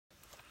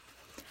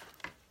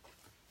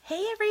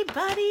Hey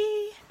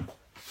everybody!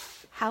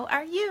 How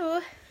are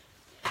you?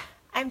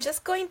 I'm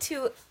just going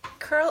to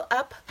curl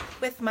up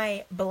with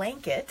my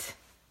blanket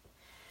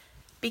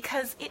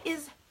because it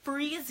is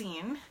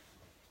freezing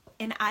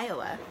in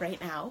Iowa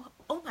right now.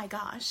 Oh my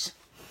gosh.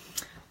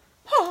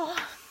 Oh.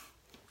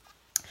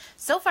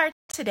 So far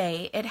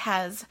today it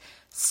has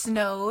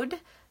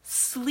snowed,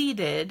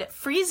 sleeted,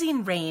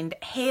 freezing rained,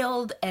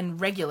 hailed, and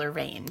regular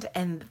rained.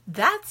 And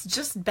that's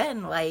just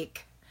been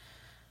like,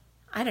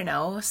 I don't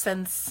know,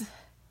 since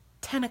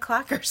 10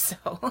 o'clock or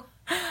so.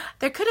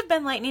 There could have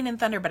been lightning and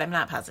thunder, but I'm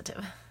not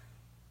positive.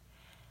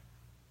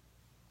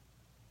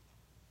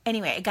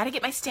 Anyway, I gotta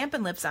get my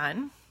Stampin' Lips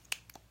on.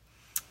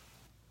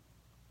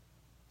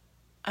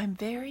 I'm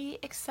very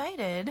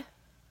excited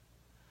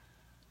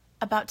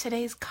about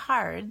today's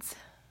cards.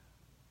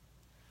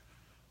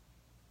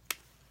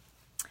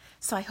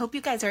 So I hope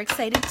you guys are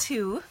excited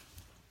too.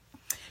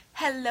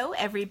 Hello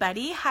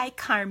everybody. Hi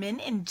Carmen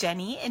and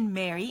Jenny and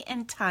Mary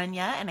and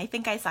Tanya, and I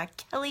think I saw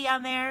Kelly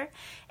on there,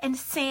 and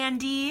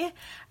Sandy.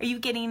 Are you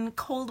getting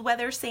cold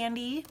weather,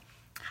 Sandy?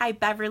 Hi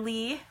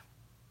Beverly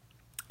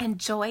and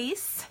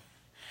Joyce.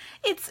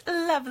 It's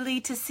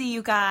lovely to see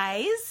you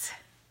guys.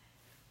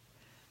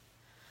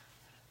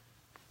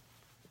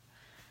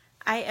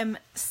 I am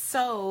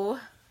so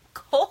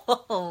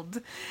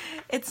cold.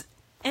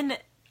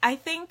 I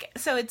think,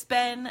 so it's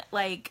been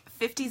like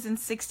 50s and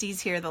 60s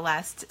here the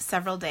last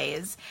several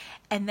days,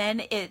 and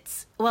then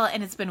it's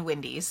been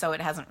windy, so it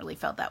hasn't really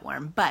felt that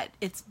warm, but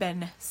it's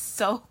been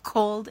so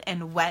cold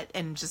and wet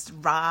and just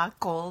raw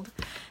cold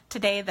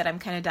today that I'm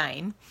kind of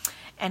dying.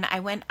 And I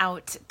went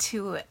out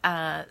to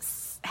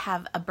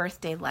have a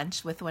birthday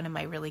lunch with one of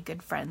my really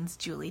good friends,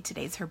 Julie.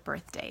 Today's her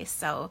birthday,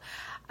 so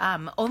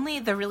only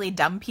the really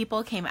dumb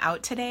people came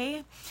out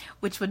today,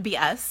 which would be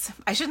us.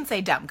 I shouldn't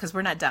say dumb because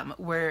we're not dumb.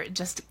 We're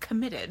just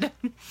committed.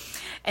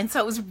 And so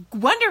it was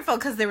wonderful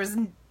because there was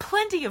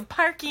plenty of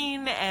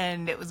parking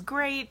and it was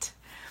great.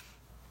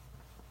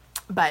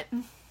 But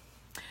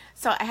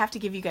so I have to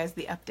give you guys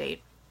the update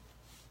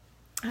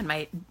on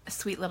my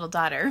sweet little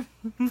daughter.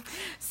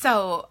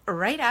 So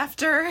right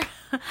after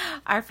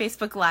our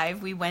Facebook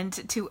Live, we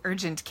went to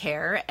urgent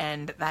care,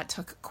 and that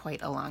took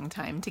quite a long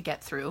time to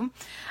get through.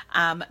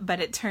 But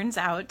it turns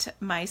out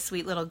my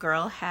sweet little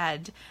girl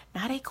had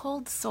not a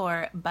cold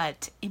sore,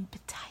 but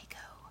impetigo,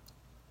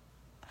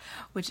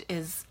 which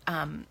is,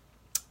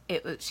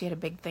 she had a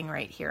big thing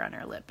right here on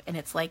her lip. And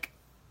it's like,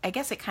 I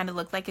guess it kind of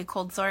looked like a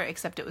cold sore,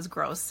 except it was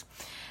gross.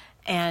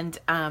 And,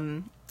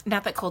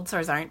 not that cold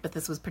sores aren't, but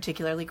this was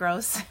particularly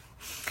gross.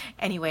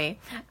 Anyway,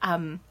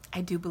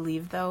 I do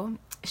believe, though,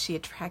 she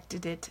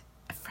attracted it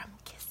from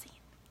kissing.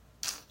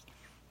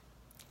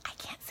 I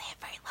can't say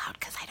it very loud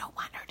because I don't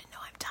want her to know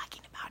I'm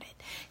talking about it.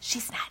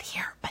 She's not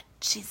here, but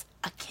she's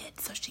a kid,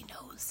 so she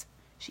knows.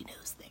 She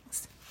knows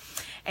things.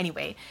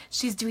 Anyway,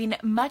 she's doing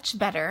much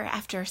better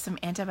after some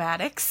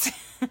antibiotics,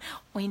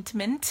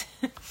 ointment,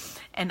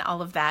 and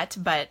all of that.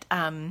 But,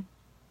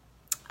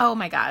 oh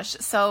my gosh.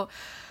 So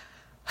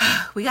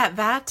we got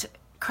that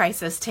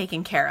crisis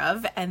taken care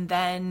of, and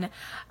then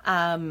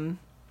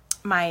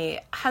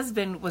my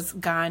husband was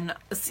gone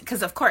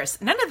because, of course,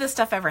 none of this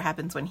stuff ever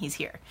happens when he's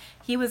here.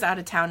 He was out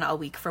of town all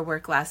week for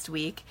work last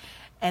week,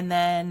 and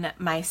then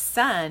my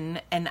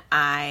son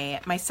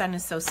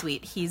is so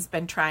sweet. He's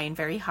been trying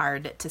very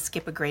hard to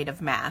skip a grade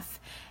of math,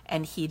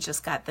 and he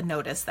just got the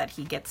notice that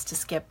he gets to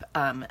skip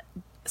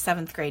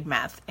 7th grade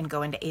math and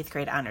go into 8th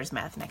grade honors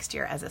math next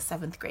year as a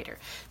 7th grader.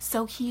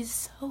 So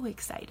he's so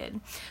excited.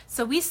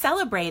 So we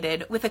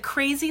celebrated with a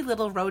crazy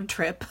little road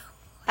trip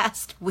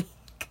last week.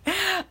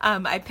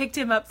 I picked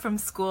him up from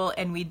school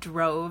and we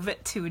drove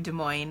to Des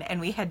Moines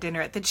and we had dinner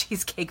at the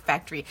Cheesecake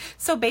Factory.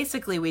 So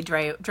basically we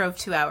drove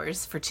 2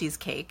 hours for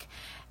cheesecake.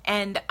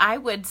 And I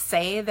would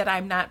say that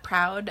I'm not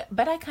proud,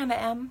 but I kind of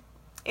am.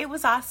 It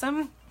was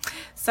awesome.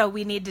 So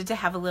we needed to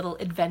have a little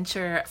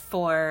adventure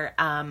for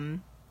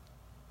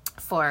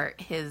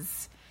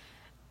his,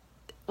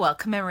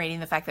 commemorating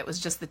the fact that it was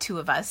just the two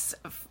of us.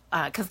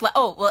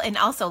 And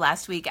also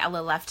last week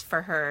Ella left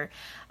for her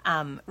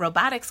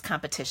robotics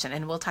competition,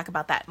 and we'll talk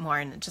about that more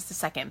in just a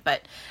second.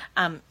 But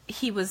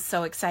he was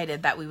so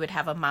excited that we would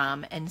have a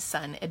mom and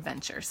son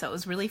adventure. So it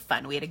was really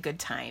fun. We had a good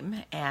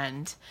time,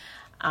 and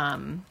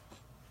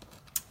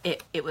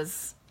it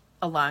was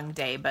a long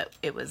day, but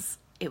it was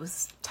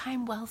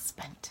time well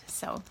spent.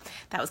 So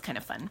that was kind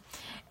of fun.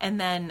 And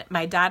then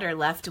my daughter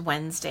left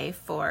Wednesday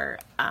for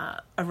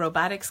a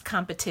robotics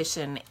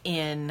competition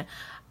in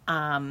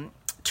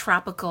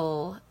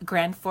tropical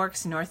Grand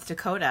Forks, North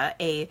Dakota,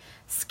 a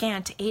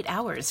scant 8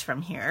 hours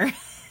from here.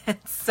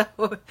 So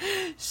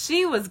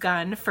she was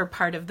gone for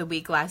part of the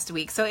week last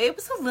week. So it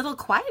was a little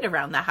quiet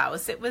around the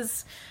house. It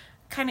was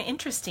kind of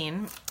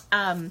interesting.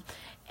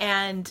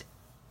 And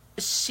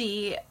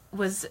she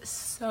was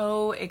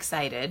so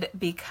excited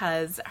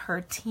because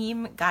her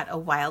team got a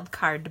wild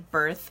card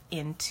berth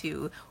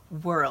into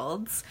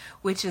Worlds,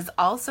 which is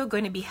also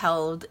going to be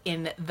held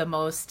in the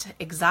most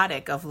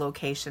exotic of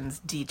locations,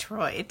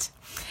 Detroit.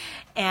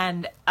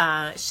 And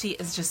she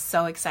is just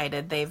so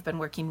excited. They've been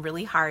working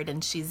really hard,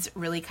 and she's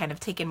really kind of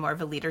taken more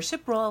of a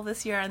leadership role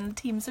this year on the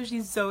team, so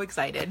she's so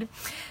excited.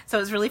 So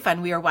it was really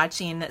fun. We were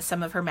watching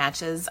some of her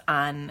matches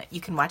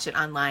you can watch it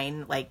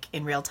online, like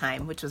in real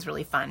time, which was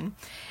really fun.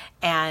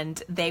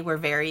 And they were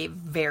very,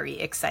 very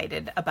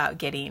excited about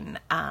getting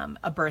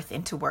a berth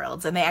into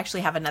Worlds. And they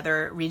actually have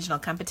another regional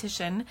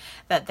competition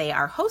that they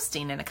are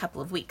hosting in a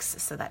couple of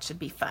weeks, so that should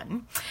be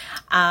fun.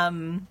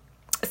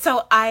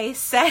 So I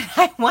said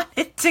I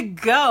wanted to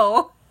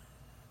go,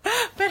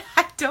 but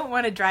I don't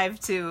want to drive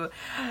to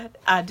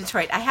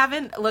Detroit. I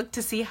haven't looked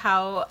to see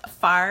how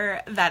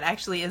far that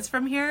actually is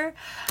from here,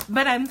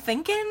 but I'm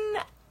thinking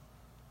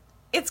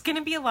it's going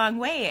to be a long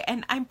way,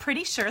 and I'm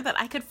pretty sure that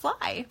I could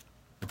fly.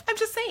 I'm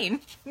just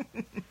saying.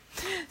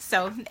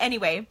 So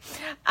anyway,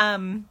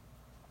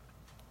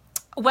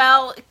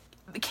 well,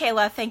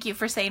 Kayla, thank you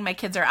for saying my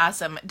kids are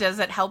awesome. Does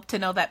it help to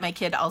know that my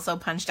kid also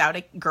punched out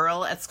a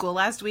girl at school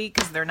last week?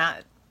 Because they're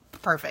not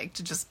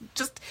perfect. Just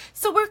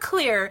so we're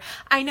clear.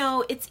 I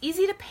know it's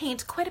easy to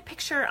paint quite a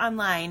picture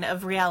online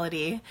of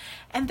reality,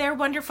 and they're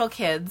wonderful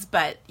kids,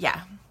 but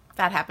yeah,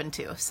 that happened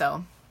too.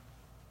 So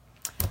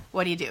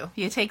what do?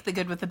 You take the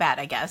good with the bad,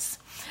 I guess.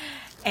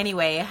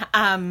 Anyway,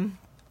 I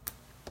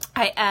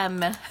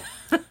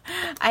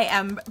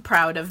am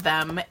proud of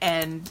them,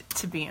 and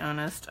to be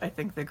honest, I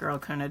think the girl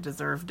kind of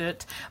deserved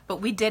it.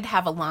 But we did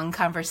have a long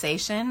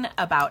conversation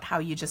about how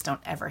you just don't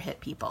ever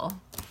hit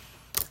people.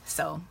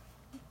 So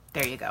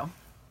there you go.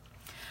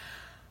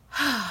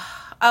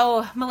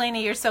 Oh,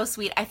 Melania, you're so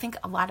sweet. I think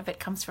a lot of it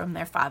comes from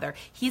their father.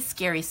 He's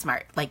scary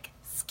smart, like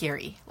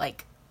scary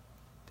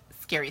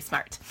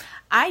smart.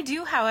 I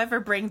do, however,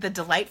 bring the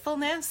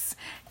delightfulness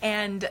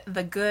and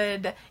the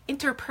good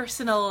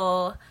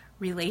interpersonal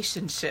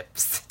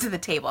relationships to the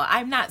table.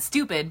 I'm not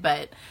stupid,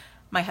 but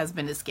my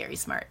husband is scary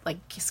smart, like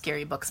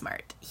scary book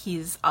smart.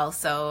 He's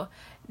also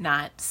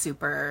not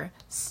super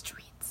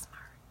street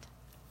smart.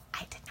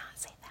 I did not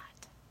say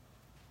that.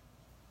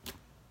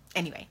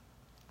 Anyway,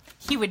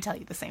 he would tell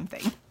you the same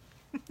thing.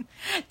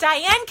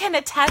 Diane can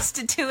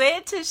attest to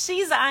it.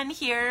 She's on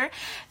here.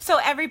 So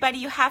everybody,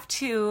 you have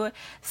to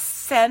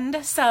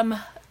send some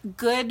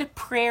good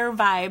prayer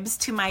vibes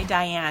to my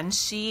Diane.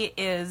 She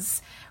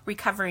is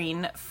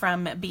recovering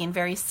from being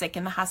very sick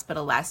in the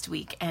hospital last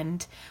week,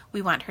 and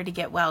we want her to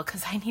get well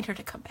because I need her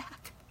to come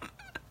back.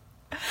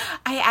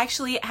 I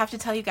actually have to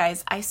tell you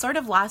guys, I sort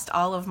of lost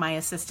all of my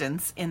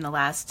assistants in the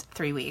last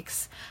 3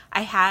 weeks.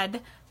 I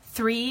had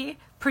 3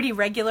 pretty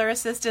regular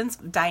assistants,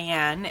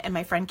 Diane and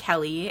my friend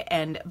Kelly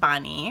and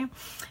Bonnie,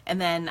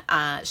 and then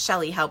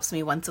Shelly helps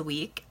me once a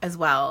week as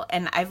well.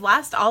 And I've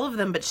lost all of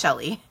them but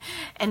Shelly,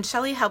 and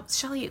Shelly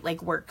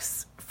like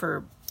works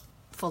for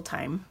full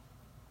time.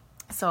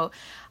 So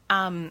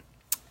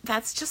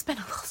that's just been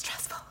a little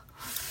stressful.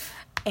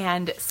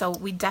 And so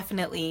we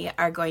definitely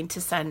are going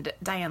to send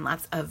Diane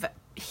lots of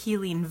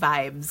healing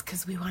vibes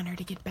because we want her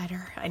to get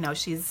better. I know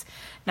she's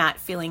not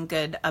feeling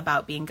good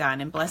about being gone,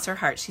 and bless her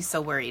heart, she's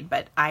so worried,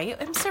 but I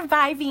am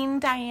surviving,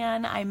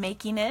 Diane. I'm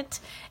making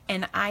it,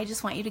 and I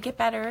just want you to get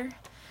better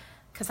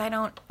because I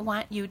don't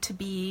want you to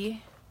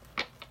be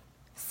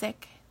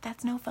sick.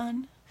 That's no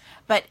fun.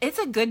 But it's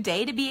a good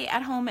day to be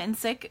at home and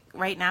sick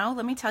right now,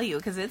 let me tell you,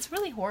 because it's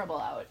really horrible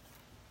out.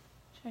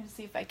 Trying to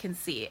see if I can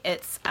see.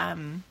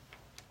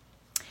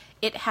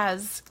 It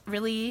has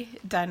really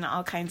done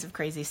all kinds of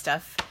crazy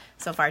stuff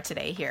so far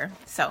today here.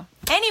 So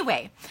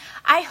anyway,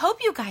 I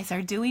hope you guys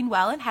are doing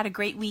well and had a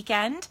great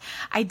weekend.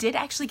 I did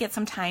actually get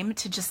some time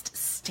to just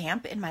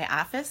stamp in my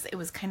office. It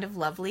was kind of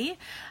lovely.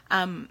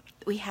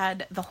 We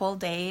had the whole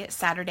day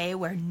Saturday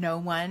where no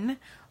one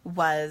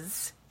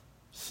was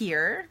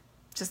here,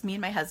 just me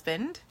and my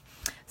husband.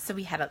 So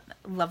we had a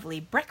lovely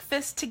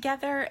breakfast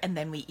together, and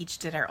then we each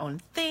did our own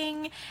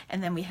thing,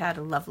 and then we had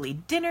a lovely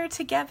dinner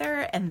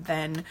together, and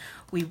then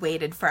we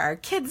waited for our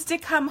kids to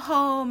come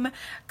home.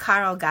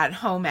 Carl got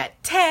home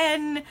at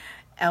 10.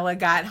 Ella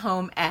got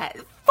home at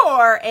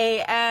 4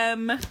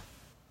 a.m.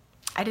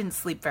 I didn't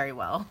sleep very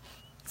well.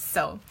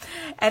 So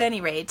at any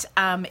rate,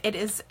 it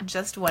is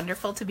just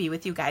wonderful to be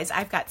with you guys.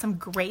 I've got some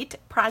great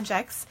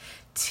projects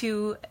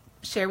to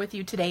share with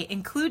you today,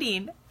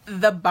 including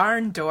the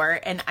barn door,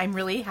 and I'm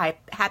really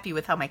happy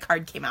with how my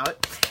card came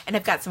out, and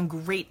I've got some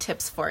great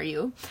tips for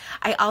you.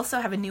 I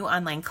also have a new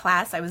online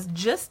class. I was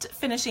just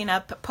finishing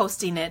up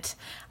posting it.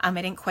 I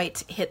didn't quite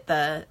hit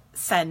the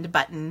send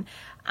button,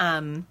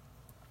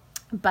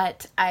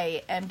 but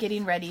I am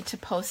getting ready to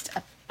post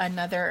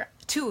another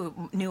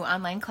 2 new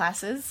online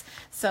classes.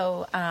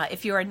 So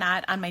if you are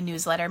not on my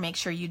newsletter, make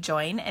sure you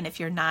join, and if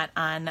you're not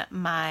on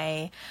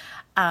my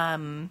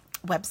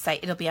website,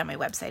 it'll be on my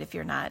website. If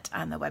you're not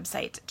on the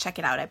website, check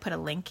it out. I put a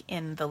link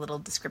in the little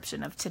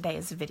description of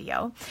today's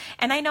video.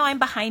 And I know I'm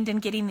behind in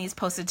getting these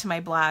posted to my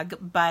blog,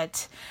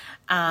 but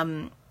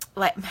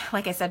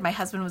like I said, my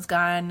husband was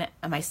gone,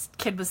 my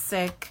kid was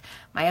sick,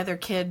 my other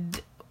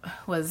kid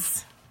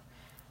was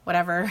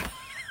whatever.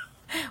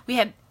 We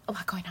had a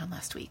lot going on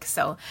last week.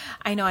 So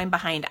I know I'm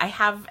behind. I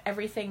have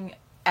everything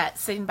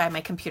sitting by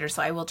my computer,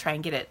 so I will try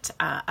and get it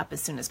up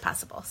as soon as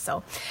possible.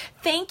 So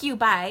thank you,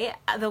 by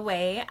the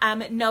way.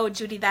 No,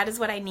 Judy, that is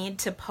what I need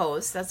to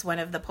post. That's one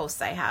of the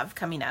posts I have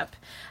coming up,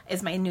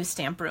 is my new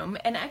stamp room.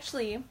 And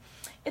actually,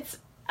 it's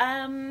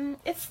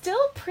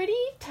still pretty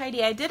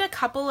tidy. I did a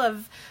couple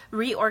of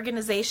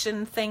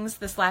reorganization things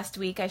this last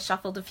week. I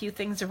shuffled a few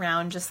things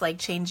around, just like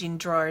changing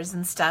drawers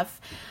and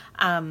stuff.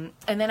 And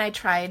then I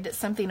tried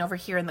something over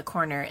here in the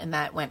corner, and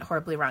that went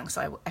horribly wrong,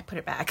 so I put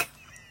it back.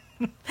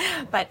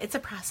 But it's a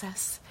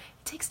process.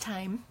 It takes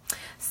time.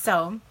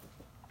 So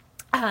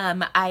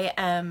I'm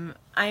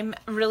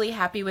really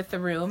happy with the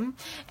room,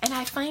 and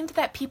I find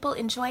that people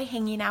enjoy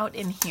hanging out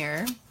in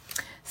here.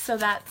 So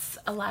that's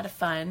a lot of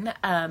fun.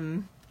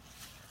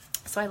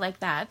 So I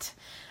like that.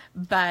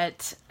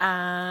 But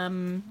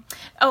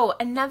oh,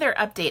 another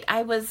update.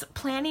 I was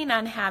planning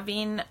on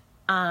having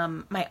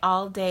my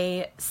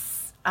all-day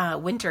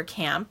winter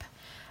camp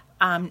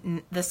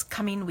this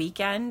coming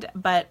weekend,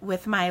 but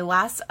with my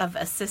loss of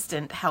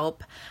assistant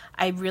help,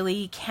 I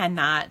really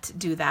cannot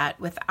do that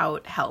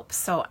without help.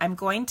 So I'm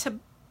going to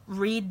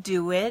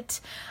redo it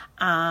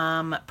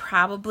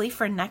probably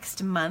for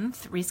next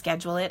month,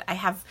 reschedule it. I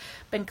have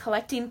been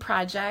collecting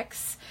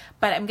projects,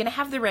 but I'm going to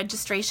have the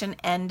registration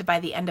end by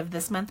the end of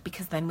this month,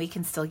 because then we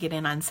can still get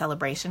in on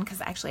Celebration,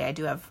 because actually I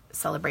do have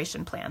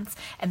Celebration plans,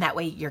 and that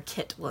way your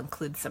kit will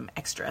include some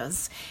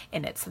extras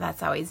in it, so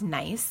that's always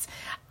nice.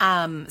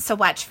 So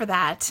watch for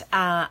that.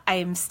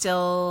 I'm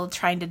still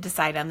trying to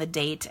decide on the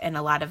date, and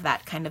a lot of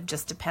that kind of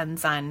just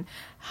depends on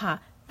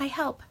my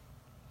help.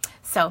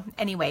 So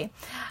anyway,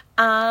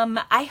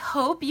 I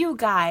hope you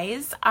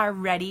guys are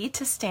ready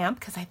to stamp,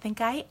 because I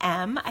think I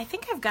am. I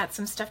think I've got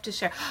some stuff to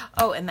share.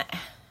 Oh, and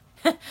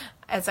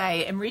as I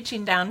am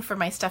reaching down for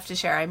my stuff to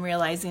share, I'm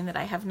realizing that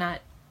I have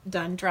not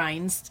done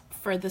drawings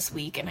for this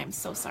week, and I'm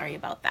so sorry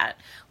about that.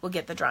 We'll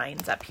get the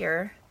drawings up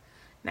here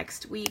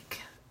next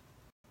week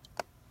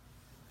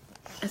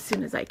as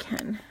soon as I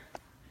can.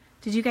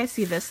 Did you guys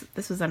see this?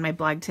 This was on my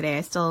blog today.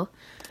 I still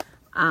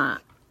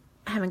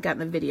haven't gotten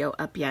the video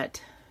up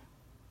yet,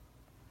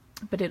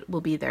 but it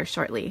will be there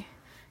shortly.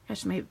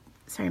 Gosh, my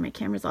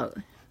camera's all,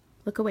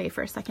 look away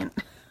for a second.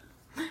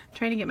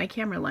 Trying to get my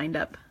camera lined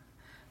up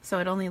so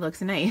it only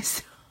looks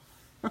nice.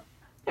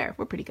 There,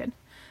 we're pretty good.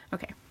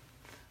 Okay,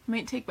 I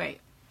might take my,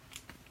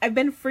 I've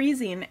been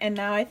freezing, and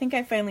now I think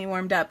I finally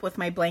warmed up with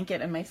my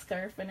blanket and my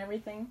scarf and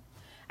everything.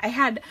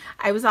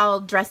 I was all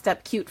dressed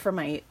up cute for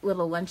my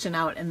little luncheon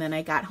out, and then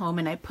I got home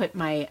and I put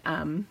my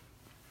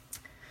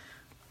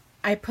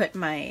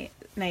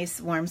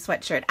nice warm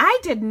sweatshirt. I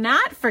did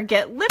not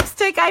forget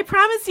lipstick. I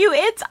promise you,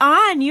 it's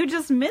on. You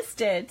just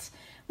missed it.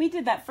 We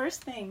did that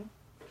first thing.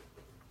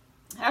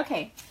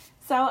 Okay,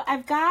 so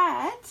I've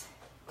got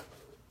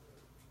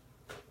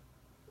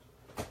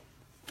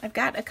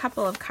a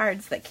couple of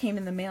cards that came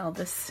in the mail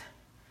this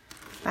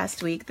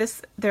last week.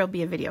 There'll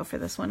be a video for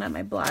this one on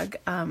my blog,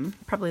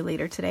 probably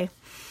later today.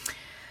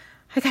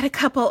 I got a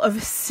couple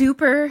of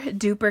super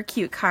duper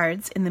cute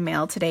cards in the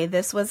mail today.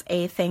 This was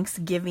a St.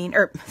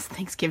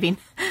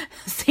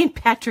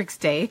 Patrick's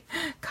Day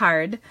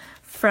card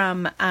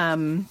from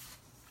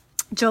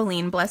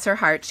Jolene, bless her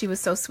heart. She was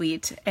so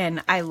sweet,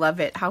 and I love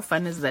it. How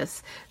fun is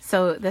this?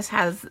 So this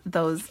has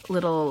those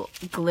little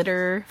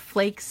glitter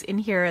flakes in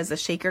here as a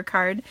shaker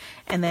card,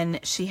 and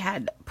then she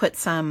had put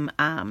some,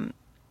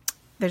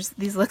 there's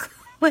these look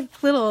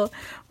like little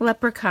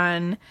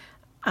leprechaun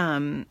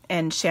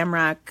and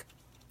shamrock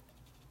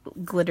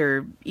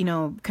glitter,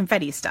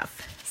 confetti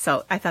stuff.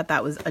 So I thought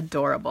that was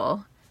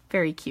adorable.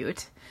 Very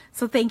cute.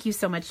 So thank you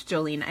so much,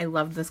 Jolene. I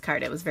loved this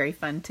card. It was very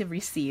fun to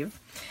receive.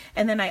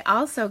 And then I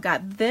also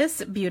got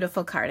this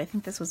beautiful card. I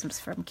think this was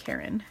from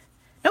Karen.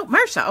 No,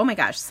 Marsha. Oh my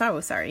gosh.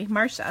 So sorry.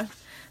 Marsha.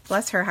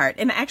 Bless her heart.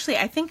 And actually,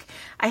 I think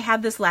I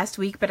had this last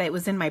week, but it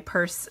was in my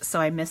purse,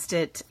 so I missed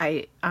it.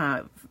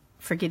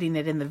 Forgetting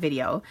it in the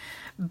video.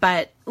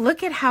 But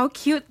look at how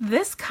cute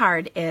this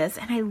card is,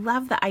 and I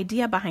love the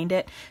idea behind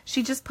it.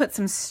 She just put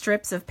some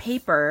strips of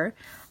paper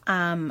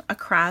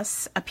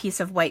across a piece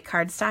of white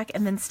cardstock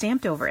and then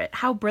stamped over it.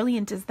 How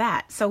brilliant is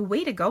that? So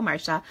way to go,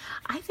 Marsha.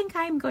 I think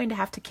I'm going to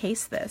have to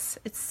case this.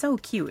 It's so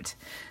cute.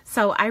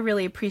 So I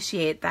really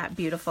appreciate that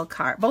beautiful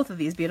card, both of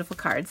these beautiful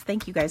cards.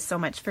 Thank you guys so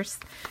much for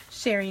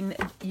sharing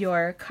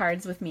your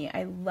cards with me.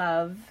 I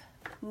love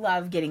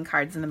getting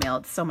cards in the mail.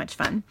 It's so much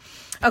fun.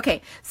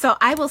 Okay, so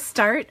I will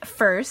start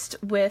first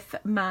with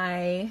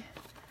my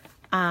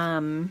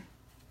barn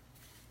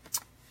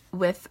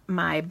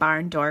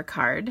door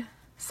card.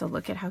 So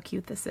look at how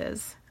cute this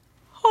is.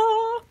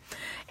 Oh,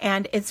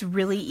 and it's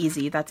really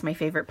easy. That's my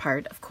favorite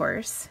part, of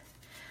course.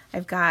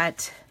 I've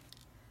got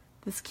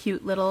this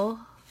cute little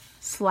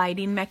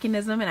sliding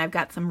mechanism, and I've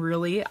got some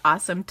really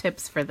awesome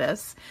tips for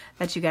this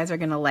that you guys are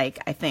gonna like,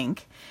 I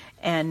think.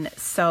 And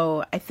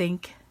so I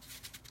think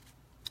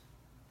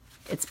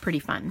it's pretty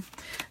fun.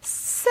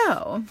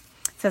 So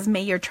it says,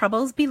 may your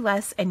troubles be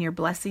less and your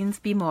blessings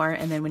be more.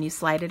 And then when you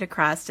slide it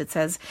across, it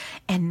says,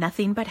 and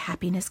nothing but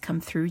happiness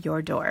come through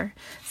your door.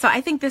 So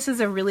I think this is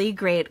a really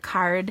great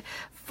card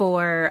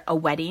for a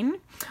wedding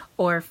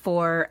or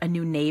for a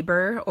new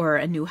neighbor or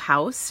a new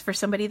house for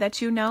somebody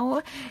that you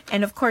know.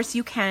 And of course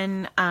you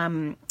can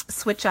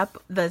switch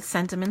up the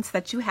sentiments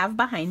that you have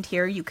behind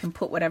here. You can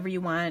put whatever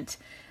you want,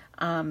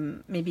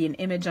 maybe an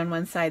image on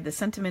one side, the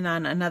sentiment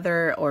on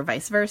another, or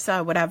vice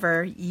versa,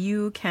 whatever.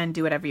 You can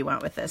do whatever you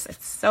want with this.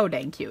 It's so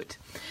dang cute.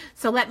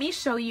 So let me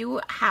show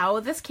you how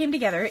this came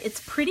together.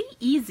 It's pretty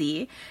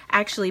easy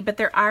actually, but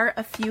there are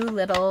a few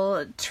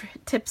little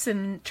tips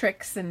and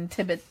tricks and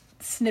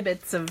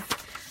snippets of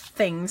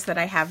things that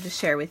I have to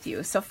share with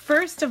you. So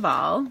first of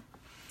all,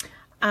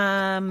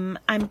 I'm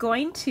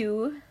going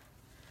to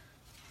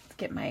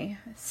get my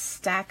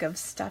stack of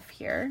stuff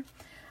here.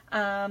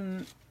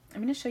 I'm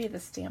going to show you the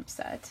stamp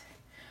set.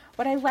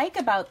 What I like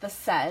about the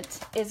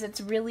set is it's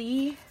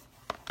really,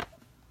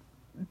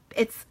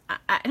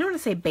 I don't want to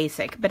say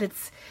basic, but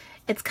it's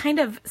kind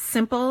of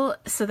simple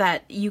so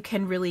that you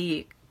can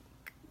really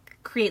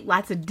create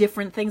lots of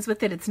different things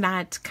with it. It's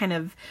not kind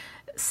of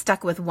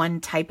stuck with one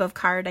type of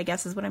card, I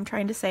guess is what I'm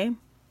trying to say.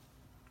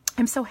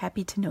 I'm so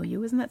happy to know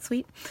you. Isn't that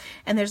sweet?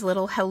 And there's a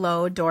little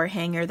hello door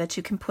hanger that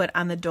you can put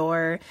on the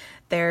door.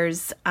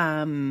 There's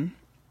 2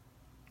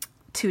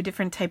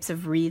 different types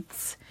of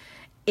wreaths.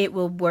 It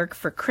will work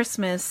for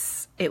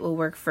Christmas. It will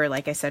work for,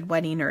 like I said,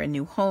 wedding or a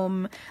new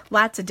home.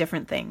 Lots of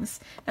different things.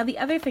 Now, the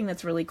other thing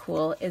that's really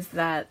cool is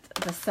that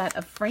the set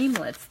of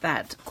framelits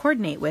that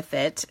coordinate with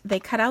it, they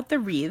cut out the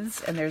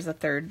wreaths, and there's a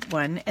third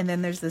one, and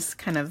then there's this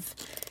kind of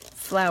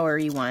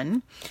flowery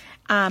one.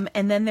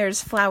 And then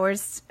there's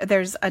flowers,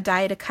 there's a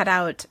die to cut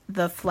out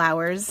the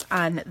flowers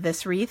on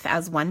this wreath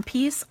as one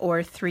piece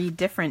or 3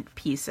 different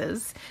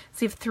pieces.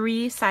 So you have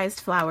 3 sized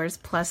flowers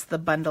plus the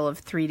bundle of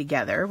 3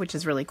 together, which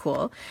is really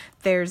cool.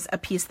 There's a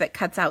piece that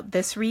cuts out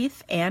this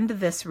wreath and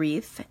this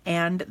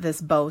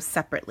bow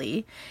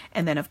separately.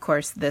 And then of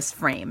course this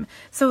frame.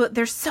 So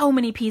there's so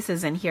many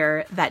pieces in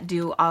here that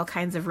do all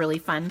kinds of really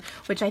fun,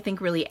 which I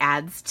think really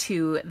adds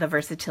to the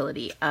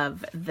versatility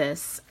of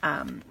this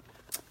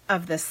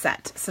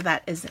set. So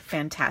that is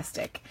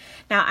fantastic.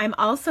 Now I'm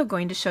also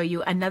going to show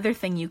you another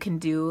thing you can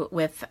do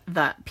with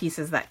the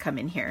pieces that come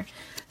in here.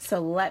 So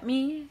let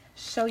me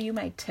show you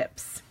my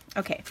tips.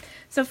 Okay,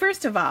 so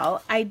first of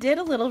all, I did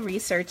a little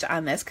research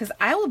on this because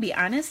I will be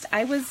honest,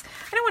 I don't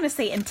want to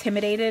say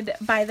intimidated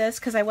by this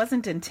because I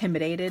wasn't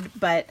intimidated,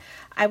 but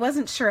I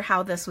wasn't sure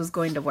how this was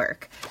going to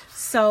work.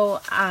 So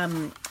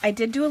I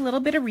did do a little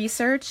bit of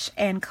research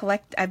and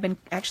I've been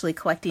actually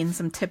collecting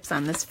some tips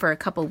on this for a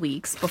couple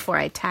weeks before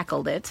I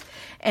tackled it.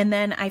 And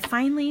then I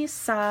finally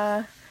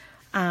saw,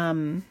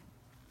 I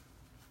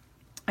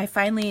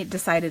finally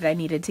decided I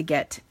needed to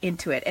get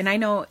into it. And I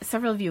know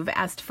several of you have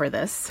asked for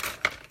this.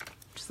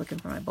 Just looking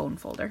for my bone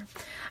folder.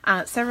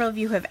 Several of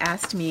you have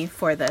asked me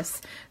for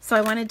this, so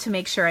I wanted to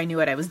make sure I knew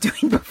what I was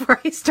doing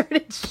before I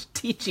started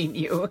teaching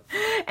you.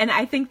 And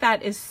I think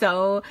that is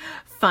so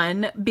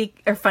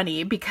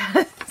funny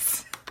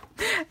because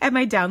at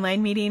my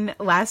downline meeting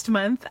last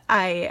month,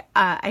 I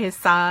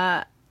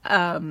saw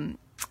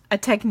a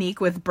technique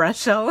with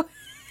brush show.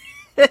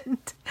 And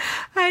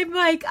I'm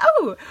like,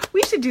 oh,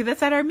 we should do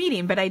this at our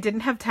meeting, but I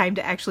didn't have time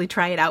to actually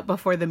try it out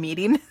before the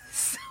meeting.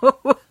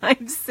 So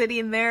I'm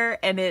sitting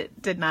there and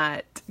it did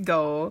not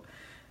go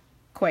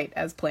quite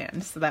as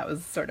planned. So that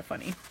was sort of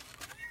funny.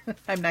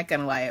 I'm not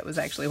going to lie. It was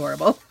actually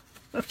horrible.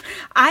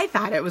 I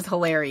thought it was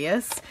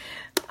hilarious.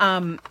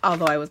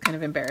 Although I was kind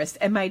of embarrassed,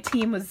 and my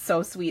team was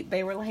so sweet.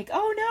 They were like,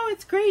 oh no,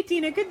 it's great,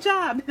 Dina. Good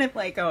job. And I'm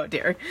like, oh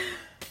dear.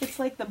 It's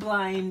like the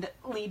blind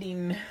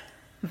leading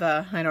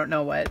the, I don't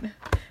know what.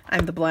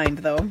 I'm the blind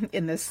though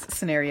in this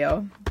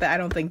scenario, but I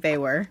don't think they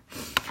were,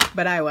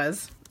 but I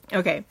was.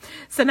 Okay.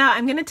 So now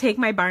I'm going to take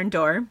my barn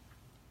door,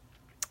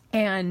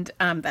 and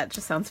that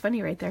just sounds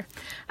funny right there.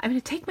 I'm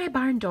going to take my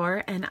barn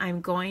door and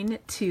I'm going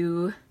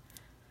to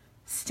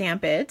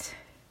stamp it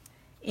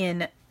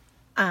in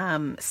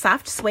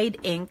soft suede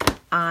ink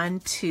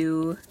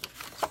onto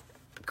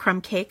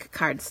crumb cake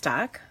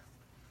cardstock.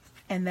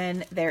 And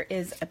then there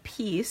is a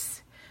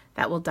piece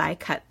that will die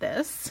cut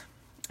this.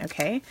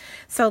 Okay,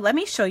 so let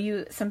me show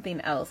you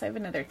something else. I have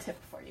another tip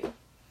for you.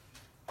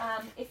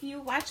 If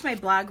you watch my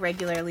blog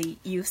regularly,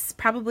 you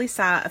probably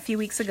saw a few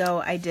weeks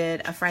ago I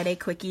did a Friday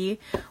quickie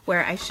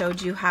where I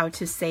showed you how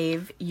to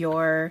save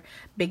your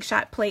Big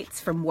Shot plates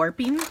from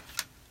warping.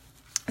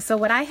 So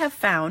what I have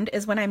found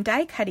is when I'm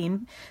die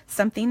cutting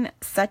something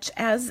such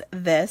as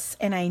this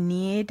and I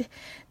need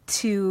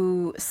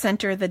to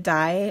center the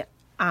die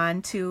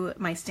onto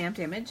my stamped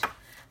image,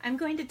 I'm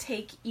going to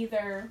take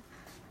either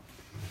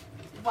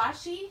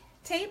washi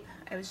tape.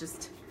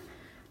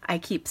 I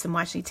keep some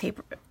washi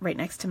tape right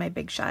next to my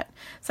Big Shot.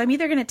 So I'm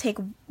either going to take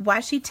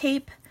washi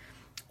tape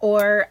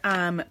or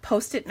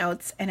Post-it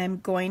notes, and I'm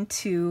going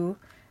to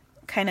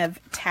kind of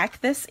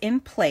tack this in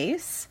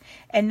place.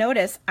 And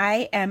notice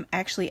I am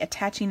actually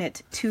attaching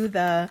it to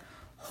the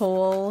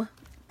whole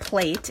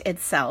plate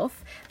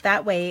itself.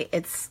 That way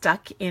it's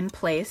stuck in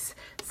place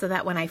so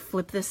that when I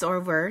flip this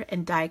over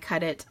and die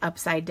cut it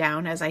upside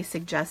down as I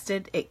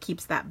suggested, it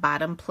keeps that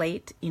bottom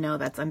plate, you know,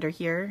 that's under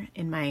here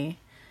in my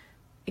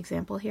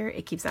example here,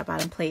 it keeps that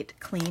bottom plate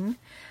clean.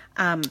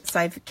 So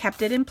I've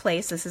kept it in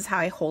place. This is how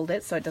I hold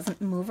it so it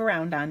doesn't move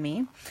around on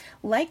me.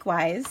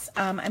 Likewise,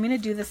 I'm going to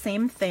do the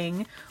same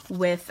thing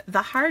with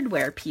the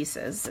hardware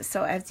pieces.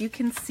 So as you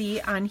can see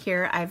on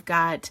here, I've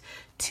got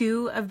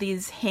 2 of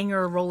these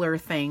hanger roller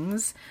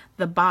things,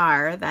 the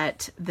bar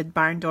that the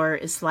barn door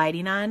is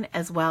sliding on,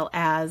 as well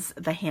as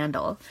the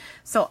handle.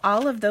 So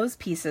all of those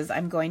pieces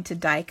I'm going to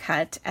die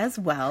cut as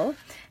well,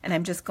 and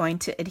I'm just going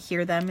to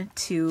adhere them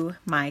to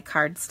my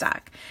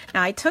cardstock.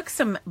 Now I took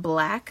some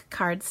black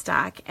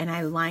cardstock and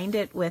I lined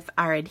it with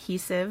our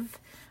adhesive,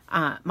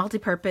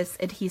 multi-purpose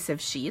adhesive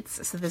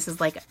sheets. So this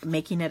is like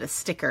making it a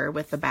sticker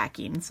with the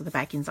backing. So the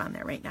backing's on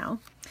there right now.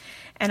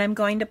 And I'm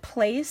going to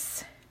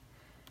place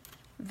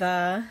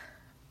the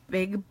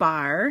big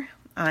bar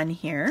on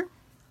here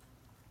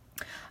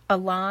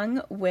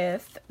along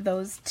with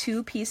those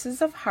 2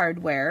 pieces of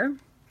hardware,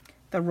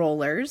 the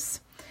rollers,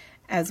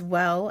 as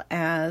well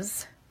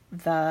as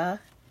the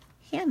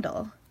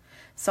handle.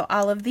 So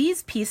all of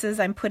these pieces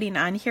I'm putting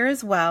on here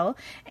as well,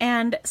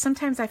 and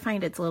sometimes I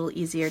find it's a little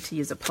easier to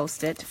use a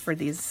Post-it for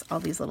all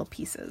these little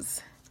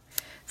pieces.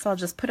 So I'll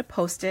just put a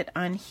Post-it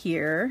on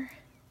here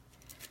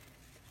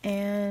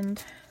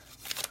and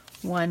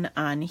one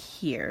on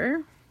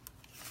here,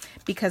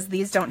 because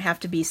these don't have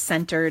to be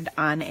centered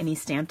on any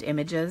stamped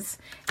images.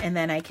 And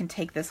then I can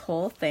take this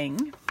whole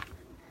thing.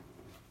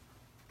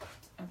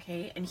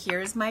 Okay, and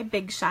here's my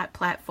Big Shot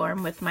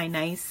platform with my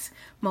nice,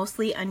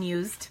 mostly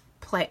unused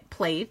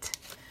plate,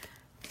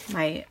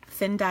 my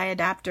thin die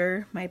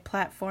adapter, my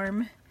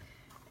platform,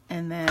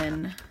 and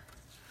then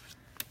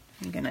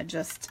I'm gonna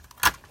just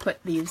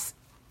put these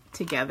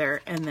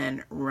together and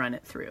then run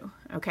it through.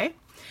 Okay,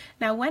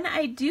 now when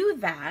I do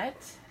that,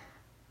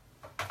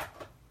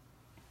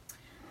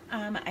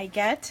 I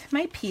get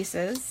my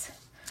pieces.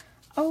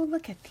 Oh,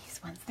 look at these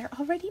ones. They're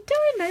already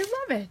done. I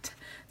love it.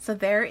 So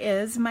there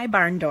is my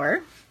barn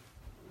door.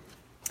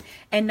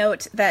 And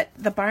note that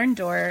the barn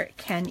door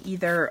can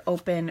either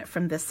open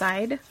from this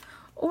side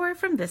or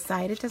from this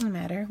side. It doesn't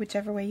matter,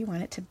 whichever way you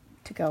want it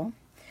to go.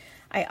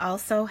 I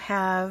also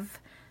have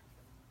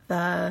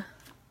the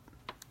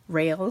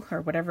rail, or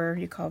whatever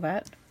you call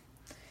that.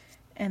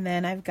 And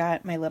then I've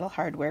got my little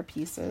hardware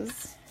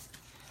pieces.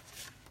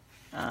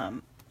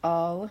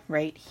 All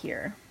right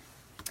here.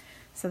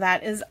 So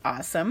that is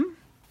awesome.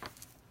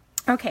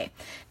 Okay,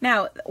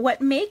 now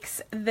what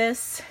makes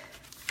this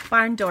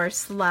barn door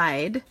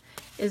slide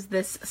is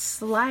this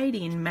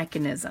sliding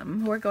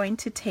mechanism. We're going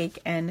to take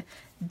and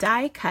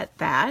die cut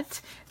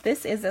that.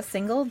 This is a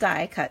single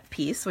die cut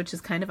piece, which is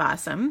kind of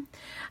awesome.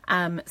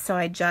 So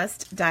I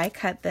just die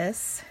cut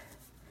this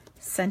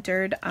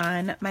centered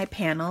on my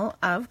panel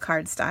of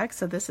cardstock.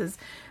 So this is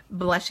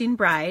Blushing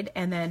Bride,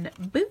 and then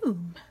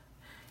boom,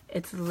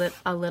 it's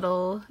a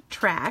little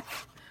track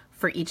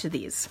for each of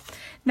these.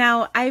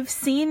 Now, I've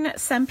seen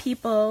some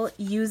people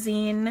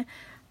using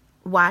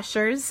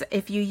washers.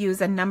 If you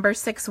use a number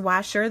 6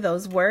 washer,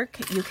 those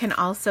work. You can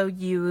also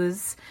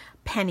use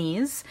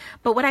pennies.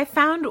 But what I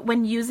found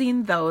when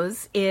using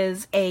those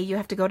is A, you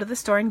have to go to the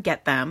store and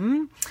get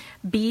them.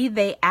 B,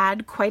 they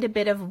add quite a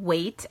bit of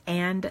weight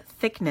and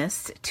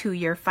thickness to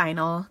your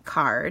final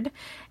card.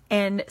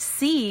 And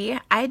C,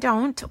 I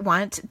don't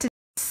want to.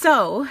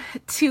 So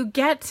to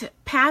get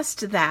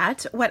past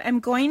that, what I'm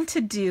going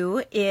to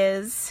do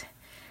is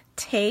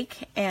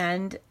take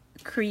and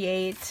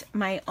create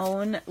my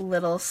own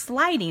little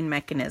sliding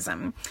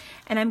mechanism,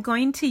 and I'm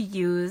going to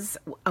use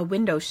a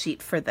window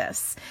sheet for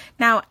this.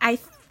 Now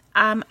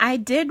I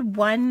did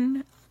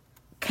one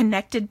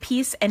connected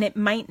piece, and it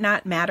might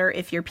not matter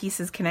if your piece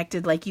is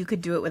connected. Like, you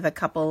could do it with a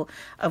couple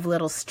of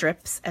little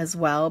strips as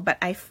well, but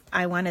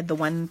I wanted the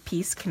one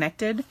piece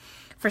connected.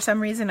 For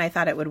some reason, I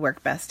thought it would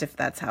work best if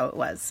that's how it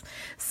was.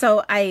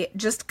 So I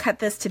just cut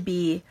this to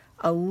be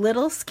a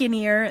little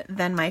skinnier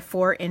than my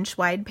 4-inch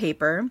wide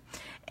paper.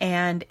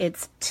 And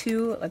it's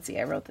let's see,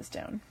 I wrote this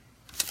down.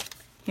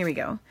 Here we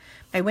go.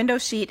 My window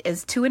sheet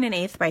is 2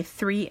 1/8 by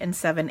 3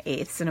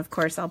 7/8. And of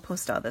course, I'll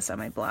post all this on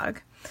my blog.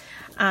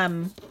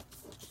 And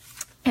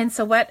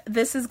so what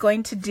this is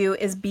going to do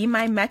is be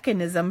my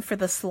mechanism for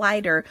the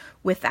slider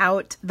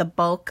without the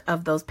bulk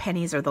of those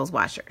pennies or those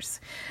washers.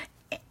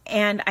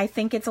 And I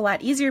think it's a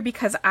lot easier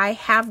because I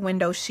have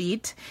window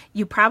sheet.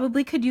 You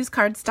probably could use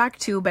cardstock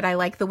too, but I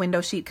like the window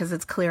sheet because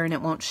it's clear and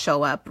it won't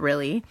show up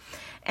really.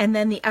 And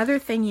then the other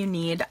thing you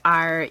need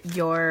are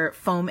your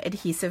foam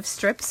adhesive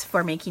strips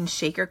for making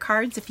shaker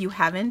cards. If you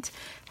haven't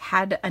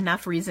had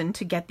enough reason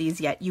to get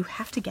these yet, you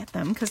have to get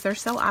them because they're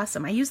so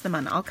awesome. I use them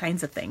on all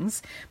kinds of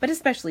things, but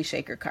especially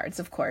shaker cards,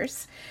 of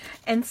course.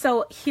 And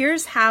so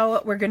here's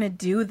how we're going to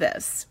do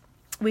this.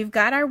 We've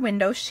got our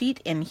window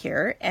sheet in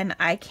here, and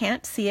I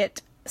can't see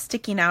it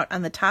sticking out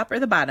on the top or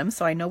the bottom,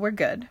 so I know we're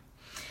good.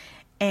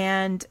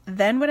 And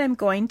then what I'm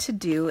going to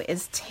do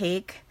is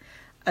take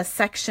a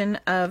section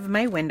of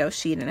my window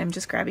sheet, and I'm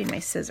just grabbing my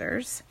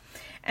scissors,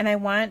 and I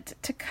want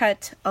to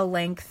cut a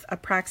length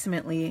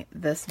approximately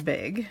this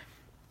big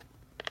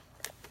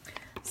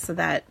so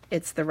that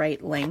it's the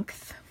right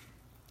length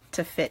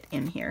to fit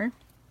in here.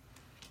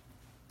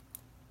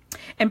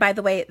 And by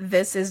the way,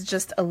 this is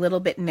just a little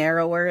bit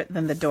narrower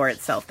than the door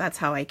itself. That's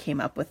how I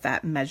came up with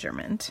that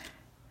measurement.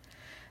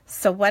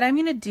 So what I'm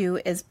going to do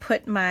is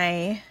put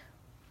my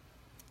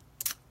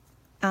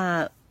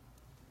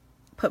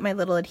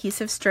little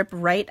adhesive strip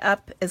right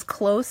up as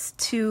close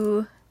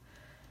to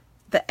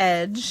the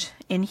edge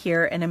in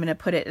here, and I'm going to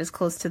put it as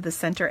close to the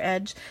center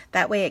edge.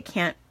 That way it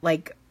can't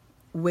like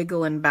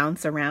wiggle and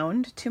bounce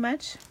around too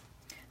much.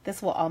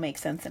 This will all make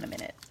sense in a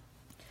minute.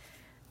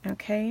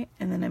 Okay,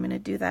 and then I'm going to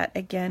do that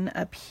again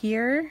up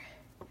here,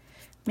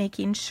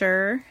 making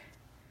sure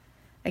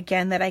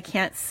again that I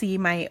can't see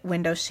my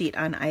window sheet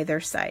on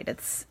either side.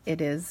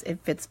 It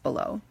fits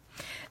below.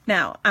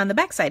 Now, on the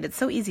back side, it's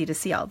so easy to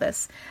see all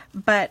this,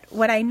 but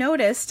what I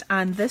noticed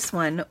on this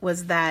one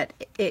was that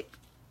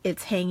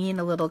it's hanging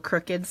a little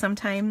crooked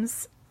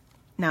sometimes.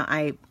 Now,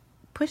 I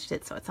pushed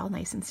it so it's all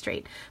nice and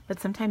straight, but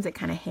sometimes it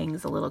kind of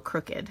hangs a little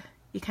crooked.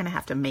 You kind of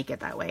have to make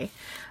it that way.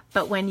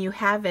 But when you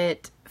have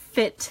it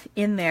fit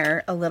in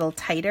there a little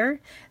tighter,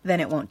 then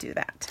it won't do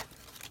that.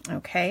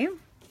 Okay?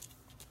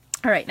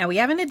 All right, now we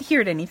haven't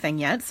adhered anything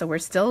yet, so we're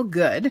still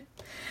good.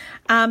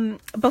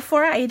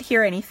 Before I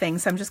adhere anything,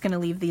 so I'm just going to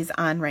leave these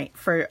on right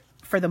for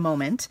the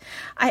moment.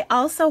 I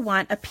also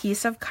want a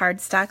piece of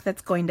cardstock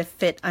that's going to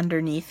fit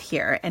underneath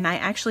here, and I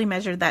actually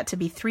measured that to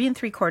be 3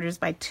 3/4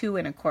 by 2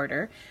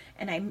 1/4,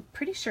 and I'm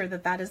pretty sure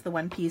that that is the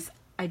one piece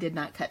I did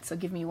not cut. So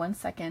give me 1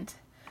 second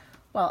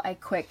while I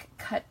quick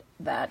cut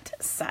that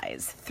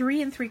size.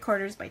 3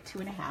 3/4 by 2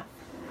 1/2.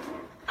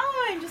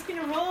 Oh, I'm just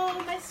gonna roll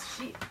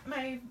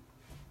my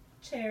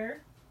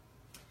chair.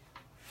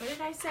 What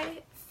did I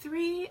say?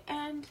 3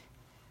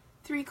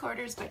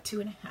 3/4 by 2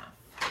 1/2.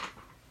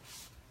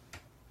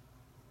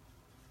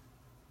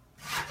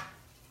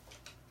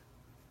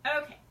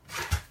 Okay.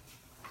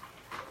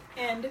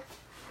 And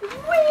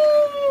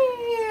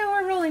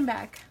we're rolling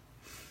back.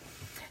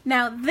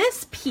 Now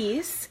this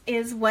piece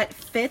is what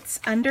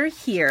fits under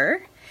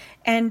here.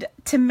 And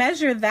to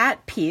measure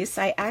that piece,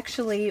 I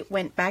actually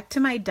went back to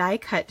my die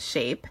cut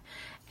shape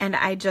and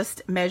I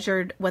just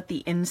measured what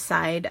the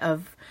inside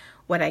of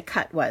what I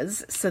cut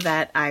was so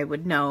that I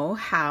would know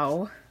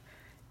how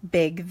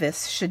big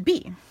this should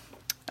be.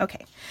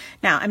 Okay,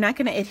 now I'm not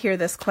going to adhere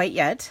this quite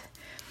yet,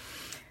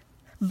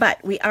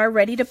 but we are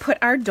ready to put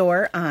our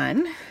door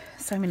on.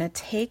 So I'm going to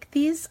take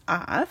these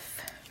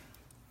off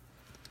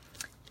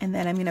and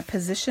then I'm going to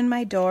position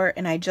my door,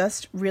 and I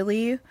just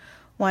really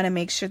want to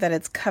make sure that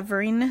it's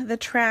covering the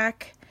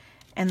track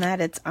and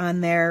that it's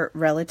on there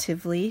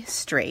relatively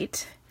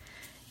straight.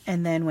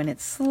 And then when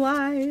it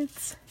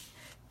slides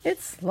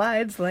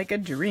like a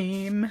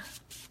dream.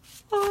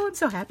 Oh, I'm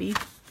so happy.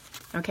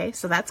 Okay,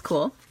 so that's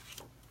cool.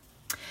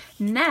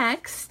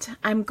 Next,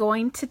 I'm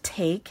going to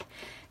take,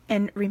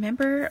 and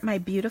remember my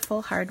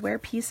beautiful hardware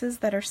pieces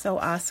that are so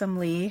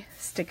awesomely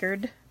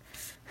stickered?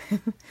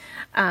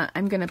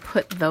 I'm going to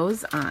put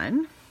those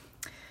on.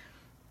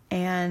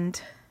 And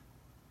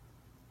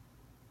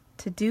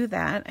to do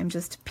that, I'm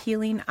just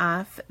peeling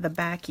off the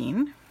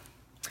backing.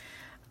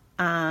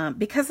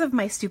 Because of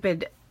my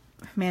stupid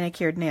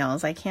manicured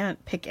nails, I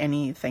can't pick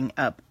anything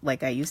up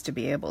like I used to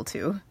be able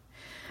to.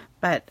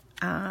 But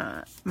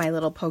my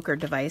little poker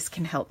device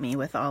can help me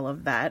with all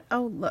of that.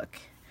 Oh, look.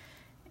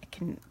 It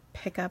can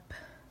pick up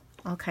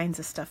all kinds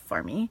of stuff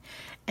for me.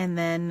 And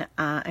then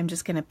I'm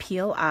just going to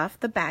peel off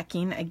the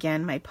backing.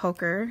 Again, my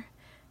poker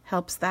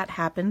helps that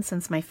happen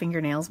since my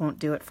fingernails won't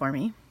do it for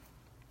me.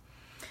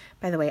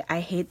 By the way,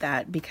 I hate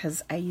that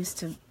because I used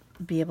to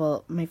be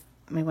able, my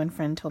one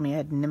friend told me I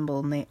had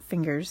nimble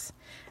fingers.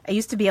 I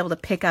used to be able to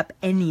pick up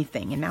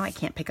anything, and now I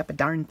can't pick up a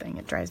darn thing.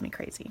 It drives me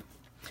crazy.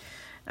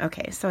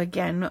 Okay, so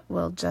again,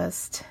 we'll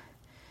just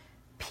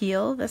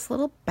peel this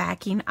little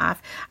backing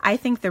off. I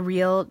think the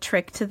real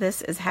trick to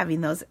this is having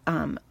those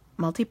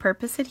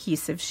multi-purpose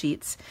adhesive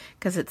sheets,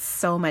 because it's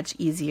so much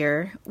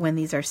easier when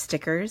these are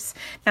stickers.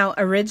 Now,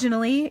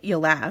 originally, you'll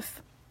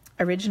laugh,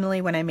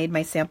 originally when I made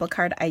my sample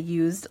card, I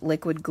used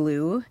liquid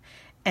glue,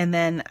 and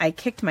then I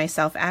kicked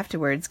myself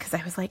afterwards because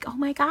I was like, oh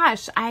my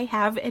gosh, I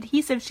have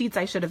adhesive sheets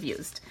I should have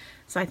used.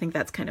 So I think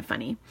that's kind of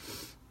funny.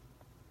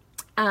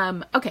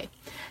 Okay,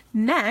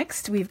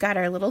 next we've got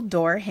our little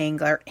door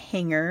hanger,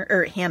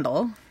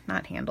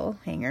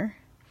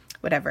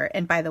 whatever.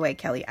 And by the way,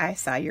 Kelly, I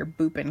saw your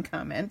boopin'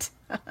 comment.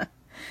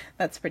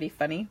 That's pretty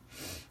funny.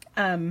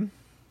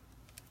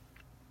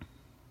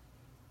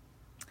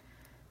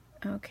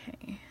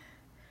 Okay,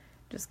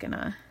 just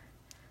gonna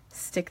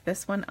stick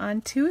this one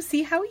on too.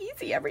 See how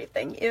easy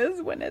everything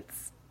is when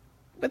it's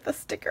with a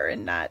sticker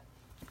and not,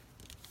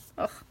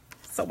 oh,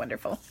 so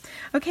wonderful.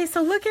 Okay,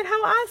 so look at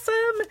how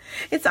awesome.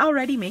 It's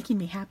already making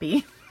me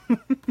happy.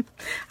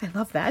 I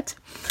love that.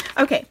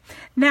 Okay,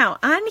 now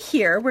on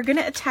here, we're going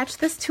to attach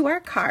this to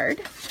our card,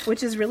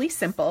 which is really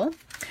simple.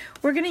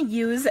 We're going to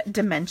use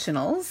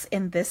dimensionals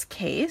in this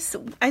case.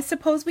 I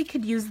suppose we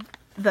could use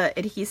the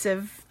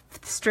adhesive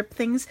strip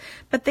things,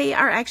 but they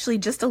are actually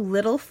just a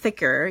little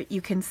thicker,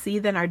 you can see,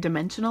 than our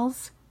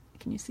dimensionals.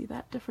 Can you see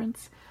that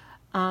difference?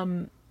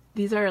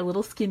 These are a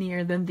little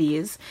skinnier than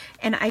these,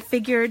 and I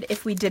figured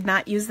if we did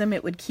not use them,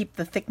 it would keep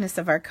the thickness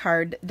of our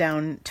card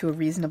down to a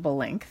reasonable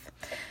length,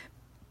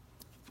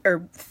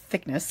 or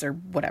thickness, or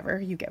whatever.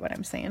 You get what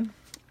I'm saying.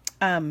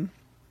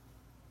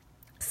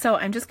 So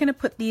I'm just going to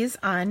put these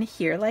on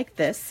here like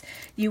this.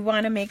 You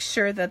want to make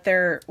sure that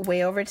they're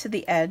way over to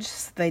the edge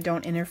so they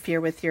don't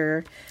interfere with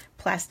your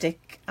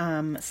plastic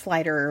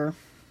slider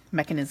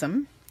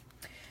mechanism.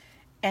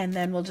 And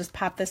then we'll just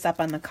pop this up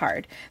on the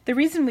card. The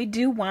reason we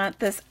do want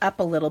this up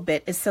a little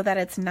bit is so that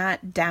it's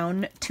not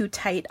down too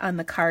tight on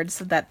the card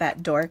so that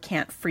that door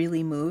can't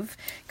freely move.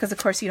 Because of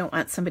course you don't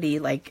want somebody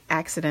like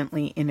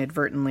accidentally,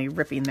 inadvertently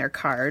ripping their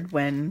card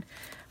when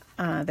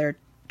they're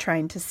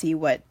trying to see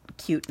what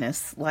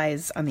cuteness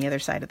lies on the other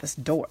side of this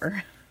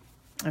door.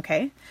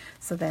 Okay,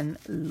 so then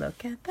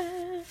look at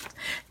that.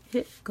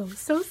 It goes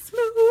so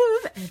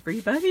smooth.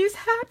 Everybody's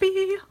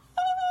happy.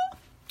 Oh.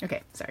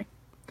 Okay, sorry.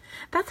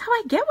 That's how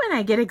I get when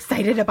I get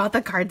excited about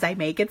the cards I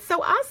make. It's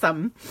so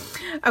awesome.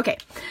 Okay,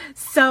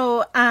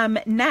 so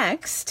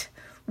next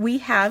we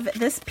have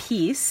this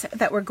piece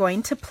that we're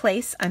going to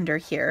place under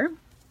here.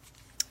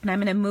 And I'm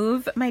going to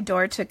move my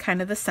door to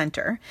kind of the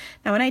center.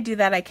 Now when I do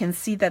that, I can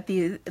see that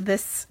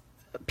this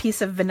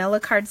piece of vanilla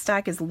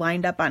cardstock is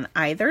lined up on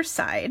either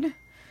side.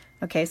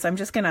 Okay, so I'm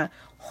just going to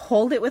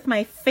hold it with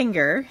my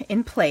finger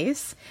in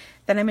place.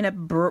 Then I'm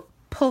going to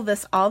pull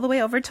this all the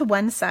way over to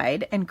one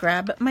side and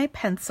grab my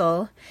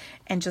pencil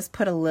and just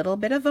put a little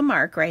bit of a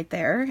mark right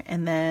there.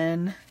 And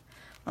then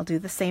I'll do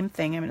the same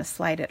thing. I'm going to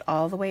slide it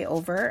all the way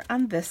over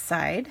on this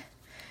side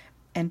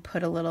and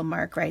put a little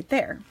mark right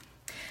there.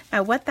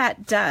 Now what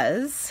that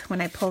does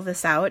when I pull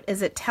this out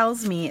is it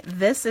tells me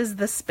this is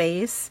the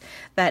space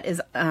that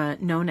is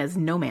known as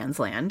no man's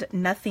land.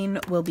 Nothing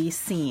will be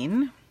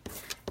seen.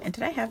 And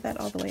did I have that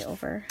all the way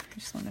over? I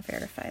just want to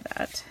verify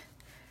that.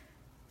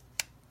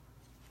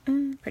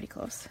 Pretty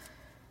close.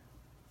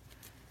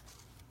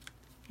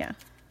 Yeah.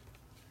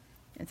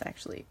 It's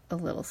actually a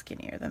little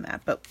skinnier than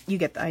that, but you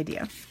get the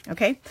idea.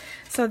 Okay.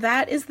 So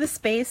that is the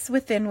space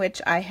within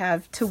which I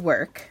have to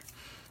work.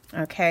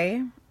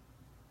 Okay.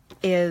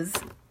 Is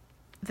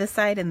this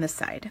side and this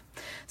side.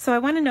 So I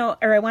want to know,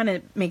 or I want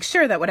to make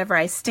sure that whatever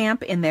I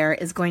stamp in there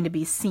is going to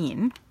be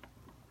seen.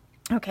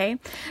 Okay,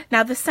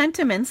 now the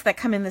sentiments that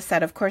come in the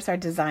set, of course, are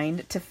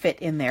designed to fit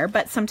in there,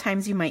 but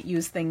sometimes you might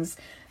use things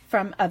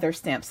from other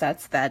stamp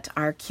sets that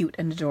are cute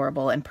and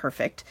adorable and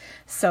perfect.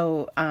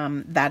 So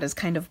that is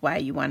kind of why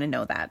you want to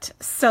know that.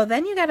 So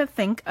then you got to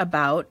think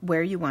about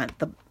where you want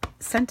the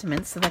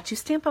sentiments so that you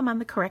stamp them on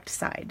the correct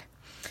side.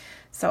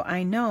 So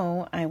I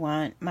know I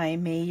want my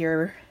may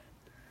your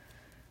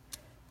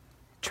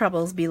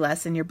troubles be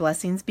less and your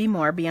blessings be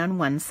more be on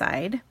one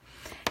side.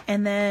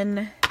 And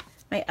then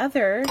my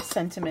other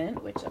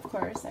sentiment, which of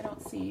course I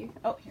don't see.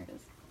 Oh, here it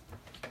is.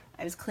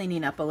 I was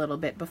cleaning up a little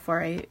bit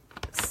before I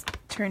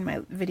turned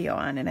my video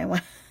on, and I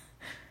was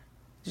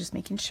just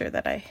making sure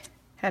that I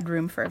had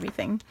room for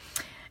everything.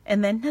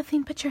 And then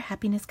nothing but your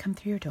happiness come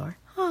through your door.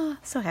 Oh,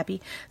 so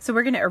happy. So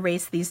we're going to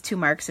erase these two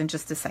marks in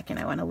just a second.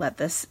 I want to let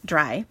this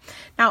dry.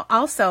 Now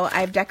also,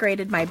 I've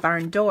decorated my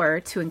barn door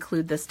to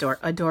include this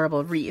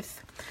adorable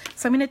wreath.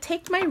 So I'm going to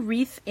take my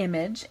wreath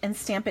image and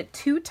stamp it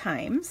 2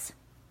 times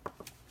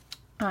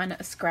on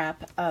a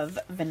scrap of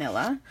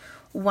vanilla.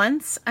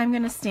 Once I'm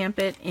going to stamp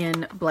it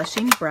in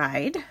Blushing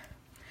Bride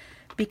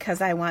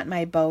because I want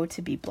my bow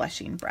to be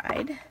Blushing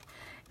Bride.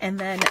 And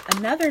then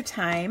another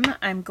time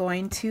I'm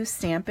going to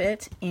stamp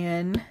it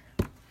in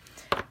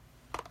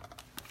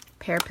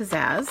Pear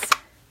Pizzazz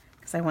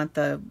because I want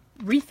the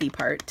wreathy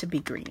part to be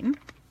green.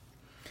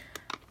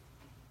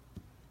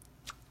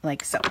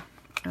 Like so.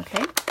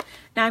 Okay.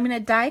 Now I'm going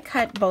to die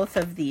cut both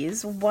of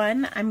these.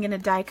 One, I'm going to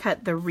die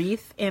cut the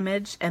wreath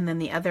image, and then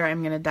the other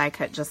I'm going to die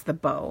cut just the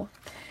bow.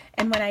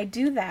 And when I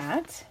do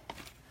that,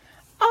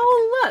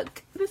 oh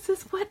look, this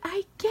is what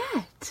I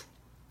get.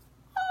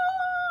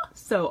 Oh,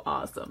 so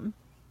awesome.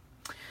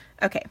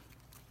 Okay.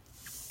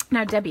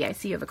 Now Debbie, I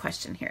see you have a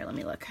question here. Let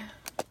me look.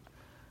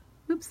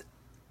 Oops.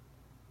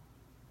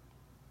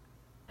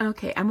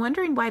 Okay, I'm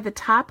wondering why the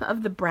top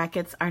of the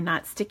brackets are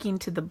not sticking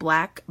to the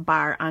black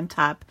bar on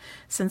top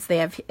since they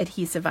have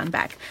adhesive on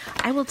back.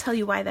 I will tell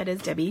you why that is,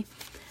 Debbie.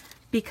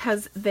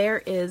 Because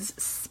there is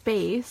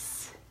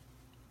space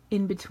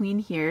in between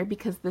here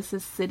because this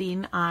is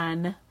sitting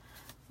on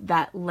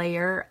that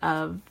layer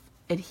of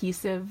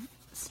adhesive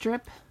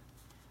strip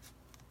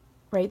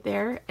right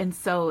there. And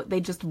so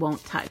they just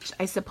won't touch.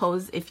 I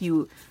suppose if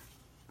you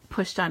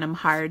pushed on them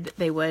hard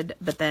they would,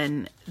 but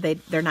then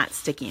they're not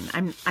sticking.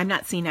 I'm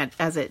not seeing it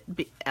as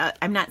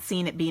I'm not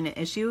seeing it being an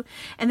issue.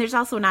 And there's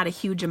also not a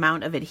huge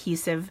amount of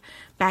adhesive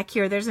back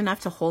here. There's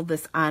enough to hold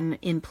this on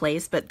in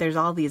place, but there's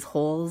all these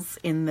holes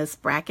in this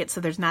bracket, so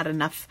there's not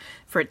enough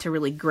for it to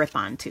really grip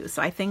onto.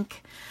 So I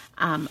think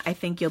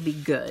you'll be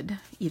good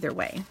either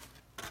way.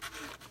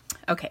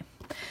 Okay,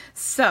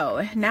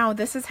 so now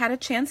this has had a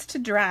chance to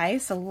dry,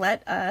 so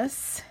let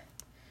us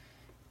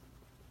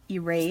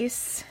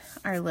erase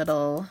our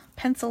little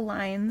pencil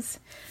lines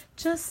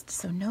just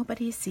so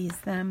nobody sees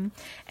them.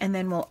 And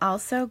then we'll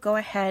also go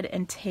ahead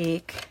and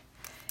take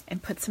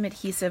and put some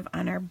adhesive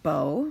on our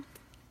bow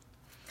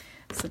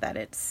so that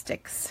it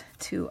sticks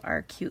to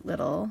our cute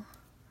little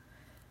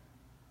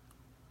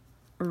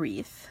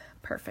wreath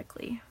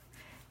perfectly.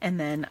 And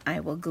then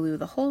I will glue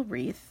the whole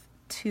wreath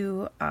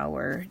to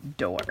our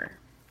door.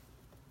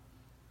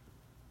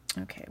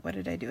 Okay, what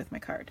did I do with my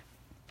card?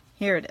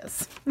 Here it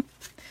is. Do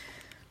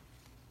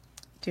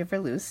you ever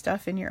lose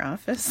stuff in your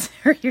office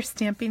or your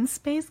stamping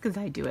space? Because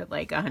I do it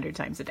like 100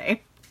 times a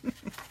day.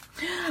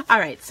 All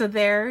right, so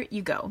there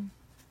you go.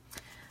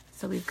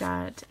 So we've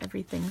got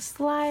everything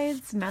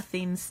slides,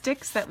 nothing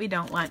sticks that we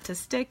don't want to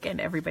stick, and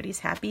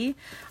everybody's happy.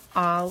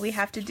 All we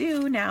have to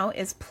do now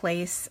is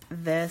place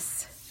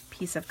this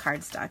piece of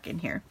cardstock in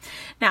here.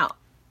 Now,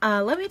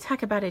 let me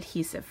talk about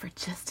adhesive for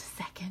just a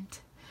second.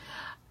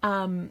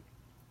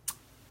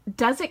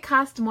 Does it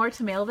cost more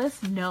to mail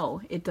this?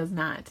 No, it does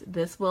not.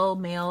 This will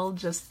mail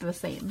just the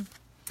same.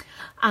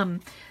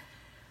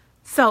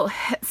 So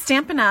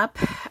Stampin' Up!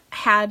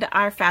 Had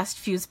our Fast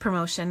Fuse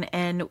promotion,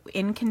 and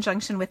in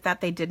conjunction with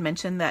that, they did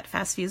mention that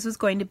Fast Fuse was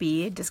going to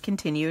be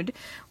discontinued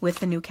with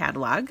the new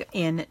catalog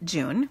in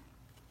June.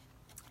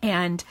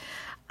 And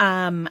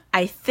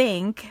I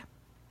think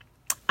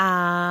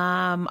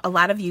a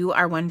lot of you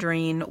are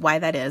wondering why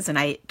that is, and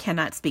I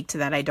cannot speak to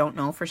that. I don't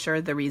know for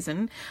sure the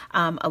reason.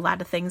 A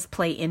lot of things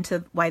play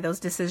into why those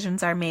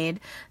decisions are made.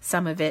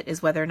 Some of it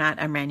is whether or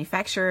not a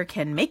manufacturer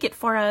can make it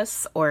for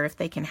us, or if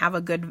they can have a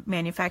good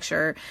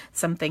manufacturer.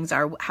 Some things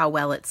are how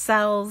well it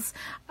sells.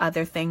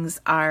 Other things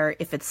are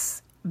if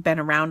it's been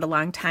around a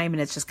long time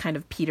and it's just kind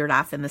of petered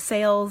off in the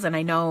sales. And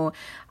I know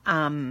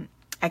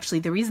actually,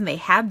 the reason they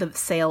had the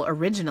sale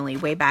originally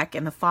way back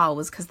in the fall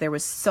was because there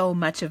was so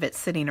much of it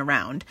sitting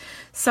around.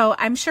 So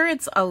I'm sure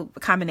it's a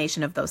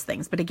combination of those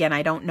things. But again,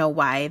 I don't know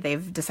why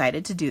they've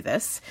decided to do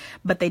this,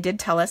 but they did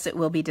tell us it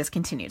will be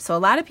discontinued. So a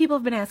lot of people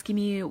have been asking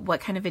me,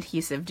 what kind of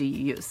adhesive do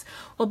you use?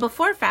 Well,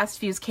 before Fast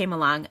Fuse came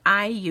along,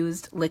 I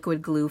used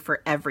liquid glue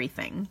for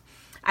everything.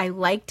 I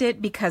liked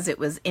it because it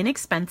was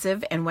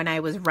inexpensive, and when I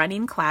was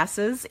running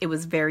classes, it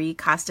was very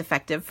cost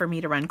effective for me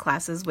to run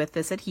classes with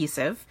this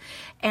adhesive.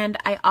 And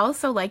I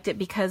also liked it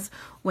because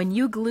when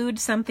you glued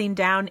something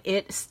down,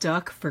 it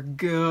stuck for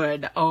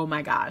good. Oh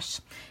my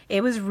gosh.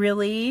 It was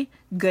really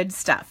good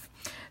stuff.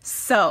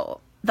 So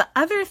the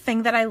other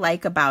thing that I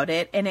like about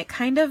it, and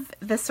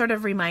this sort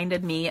of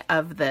reminded me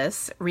of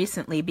this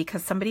recently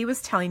because somebody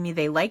was telling me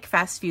they like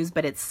Fast Fuse,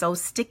 but it's so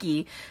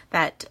sticky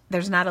that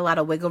there's not a lot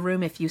of wiggle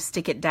room. If you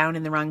stick it down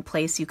in the wrong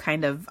place, you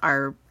kind of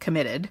are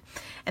committed.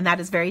 And that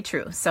is very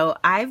true. So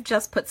I've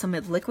just put some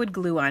liquid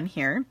glue on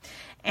here,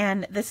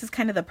 and this is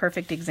kind of the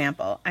perfect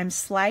example. I'm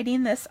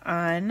sliding this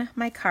on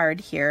my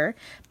card here,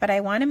 but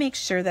I want to make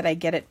sure that I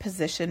get it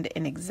positioned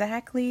in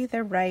exactly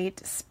the right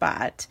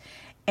spot.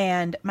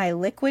 And my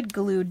liquid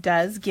glue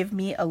does give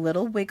me a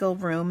little wiggle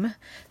room,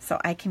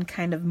 so I can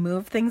kind of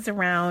move things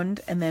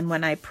around, and then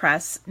when I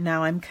press,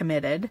 now I'm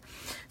committed.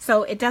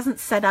 So it doesn't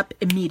set up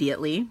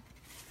immediately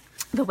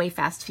the way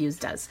Fast Fuse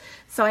does.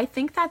 So I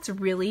think that's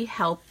really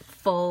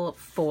helpful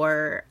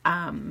for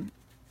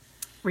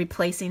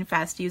replacing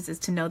Fast Fuse, is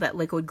to know that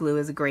liquid glue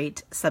is a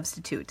great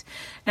substitute.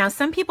 Now,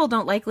 some people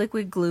don't like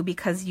liquid glue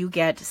because you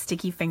get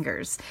sticky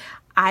fingers.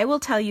 I will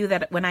tell you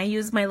that when I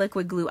use my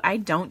liquid glue, I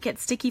don't get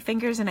sticky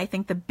fingers, and I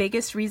think the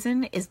biggest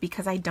reason is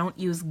because I don't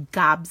use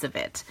gobs of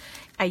it.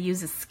 I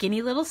use a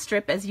skinny little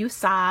strip, as you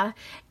saw,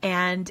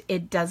 and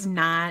it does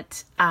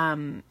not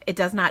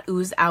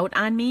ooze out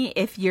on me.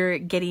 If you're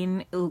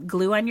getting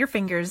glue on your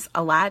fingers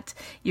a lot,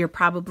 you're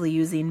probably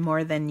using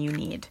more than you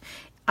need.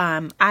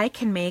 I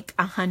can make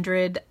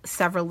 100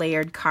 several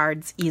layered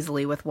cards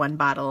easily with one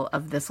bottle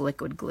of this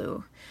liquid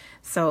glue.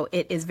 So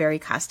it is very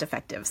cost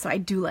effective. So I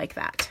do like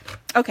that.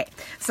 Okay,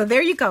 so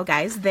there you go,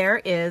 guys. There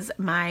is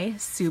my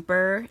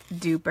super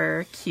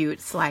duper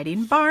cute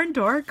sliding barn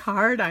door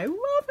card. I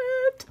love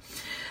it.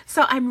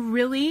 So I'm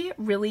really,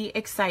 really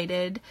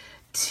excited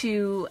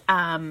to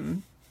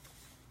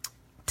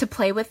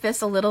play with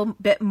this a little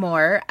bit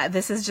more.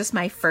 This is just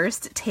my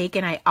first take,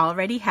 and I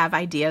already have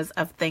ideas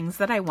of things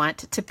that I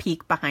want to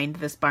peek behind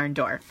this barn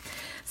door.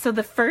 So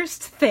the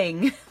first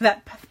thing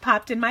that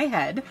popped in my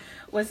head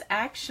was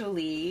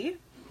actually,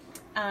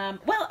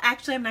 well,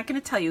 actually, I'm not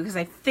going to tell you because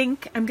I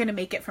think I'm going to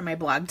make it for my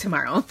blog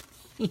tomorrow.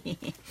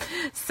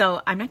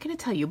 So I'm not going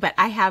to tell you, but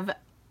I have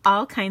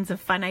all kinds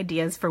of fun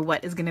ideas for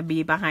what is going to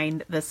be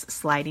behind this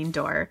sliding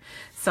door.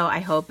 So I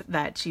hope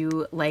that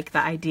you like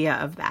the idea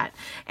of that.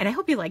 And I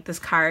hope you like this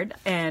card,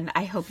 and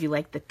I hope you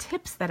like the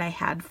tips that I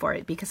had for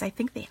it, because I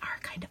think they are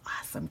kind of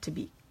awesome, to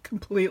be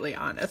completely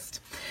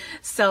honest.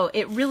 So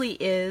it really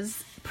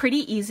is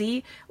pretty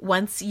easy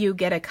once you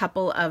get a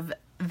couple of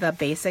the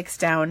basics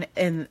down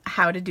in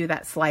how to do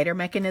that slider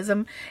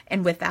mechanism,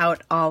 and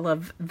without all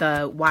of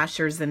the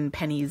washers and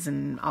pennies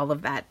and all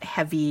of that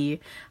heavy,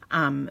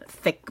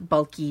 thick,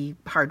 bulky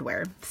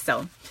hardware.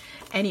 So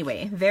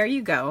anyway, there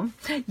you go.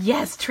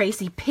 Yes,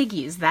 Tracy,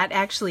 piggies. That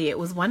actually, it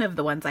was one of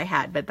the ones I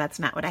had, but that's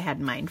not what I had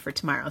in mind for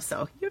tomorrow.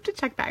 So you have to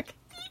check back.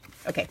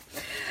 Okay.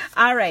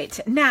 All right.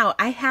 Now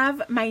I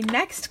have my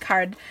next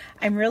card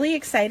I'm really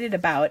excited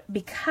about,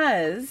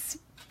 because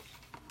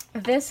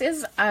This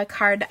is a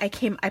card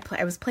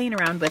I was playing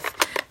around with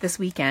this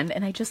weekend,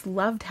 and I just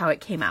loved how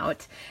it came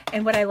out.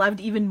 And what I loved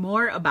even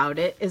more about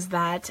it is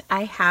that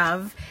I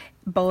have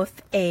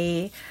both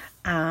a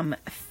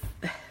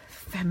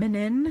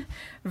feminine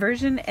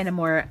version and a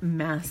more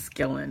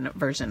masculine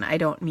version. I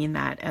don't mean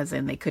that as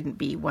in they couldn't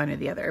be one or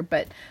the other,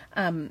 but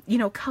you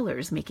know,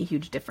 colors make a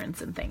huge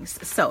difference in things.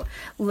 So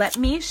let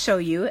me show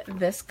you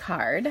this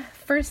card.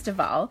 First of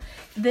all,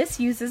 this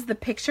uses the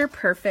Picture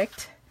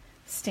Perfect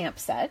stamp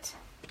set.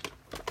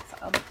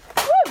 So,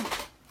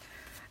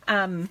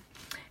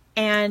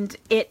 and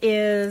it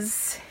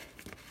is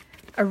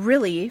a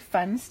really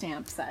fun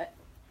stamp set.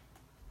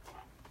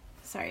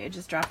 Sorry, I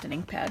just dropped an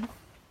ink pad.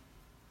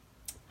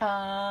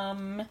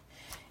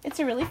 It's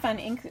a really fun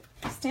ink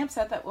stamp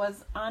set that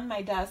was on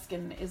my desk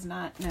and is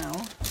not now.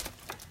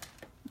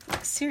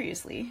 Like,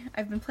 seriously,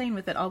 I've been playing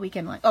with it all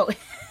weekend. Like, oh,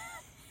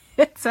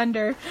 it's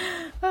under.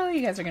 Oh,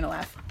 you guys are gonna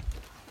laugh.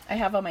 I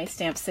have all my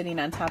stamps sitting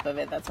on top of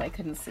it. That's why I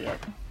couldn't see it.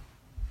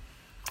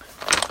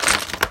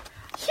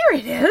 Here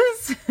it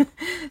is.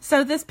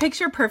 So this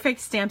Picture Perfect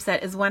stamp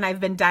set is one I've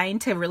been dying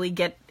to really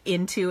get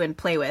into and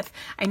play with.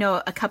 I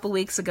know a couple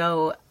weeks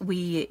ago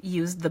we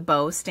used the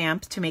bow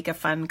stamp to make a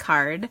fun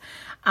card,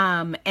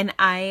 and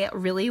I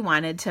really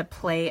wanted to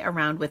play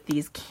around with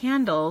these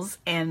candles,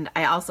 and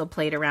I also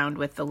played around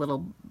with the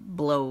little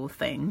blow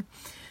thing.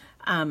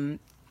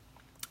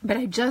 But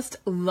I just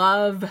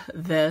love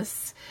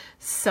this.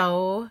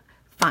 So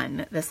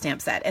fun, the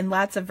stamp set, and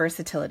lots of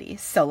versatility.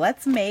 So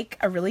let's make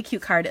a really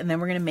cute card, and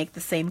then we're going to make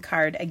the same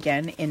card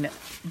again in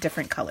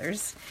different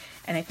colors,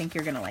 and I think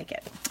you're going to like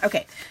it.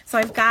 Okay, so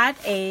I've got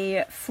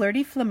a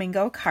Flirty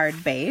Flamingo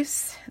card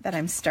base that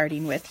I'm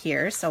starting with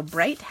here. So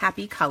bright,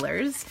 happy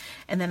colors,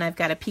 and then I've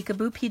got a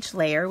Peekaboo Peach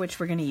layer, which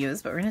we're going to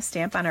use, but we're going to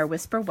stamp on our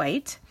Whisper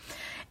White.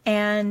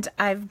 And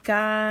I've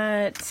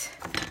got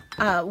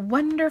a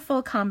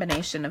wonderful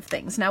combination of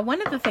things. Now,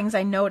 one of the things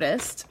I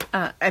noticed,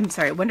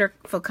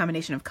 wonderful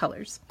combination of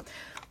colors.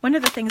 One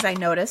of the things I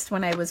noticed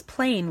when I was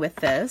playing with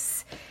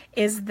this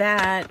is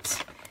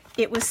that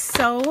it was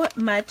so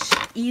much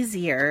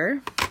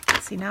easier.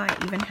 See, now I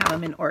even have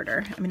them in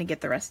order. I'm going to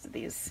get the rest of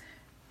these.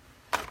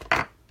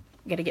 I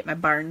got to get my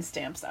barn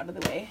stamps out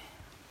of the way.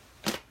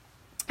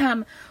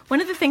 One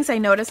of the things I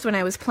noticed when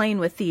I was playing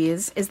with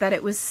these is that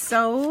it was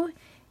so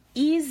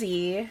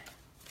easy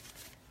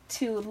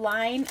to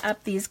line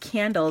up these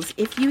candles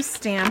if you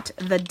stamped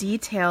the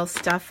detail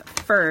stuff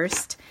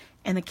first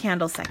and the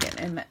candle second,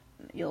 and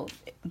you'll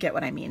get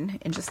what I mean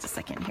in just a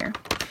second here.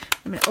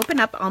 I'm going to open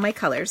up all my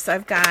colors. So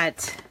I've got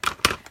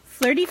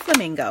Flirty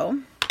Flamingo,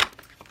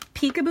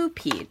 Peekaboo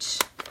Peach,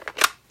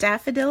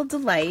 Daffodil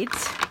Delight,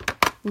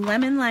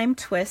 Lemon Lime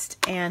Twist,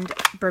 and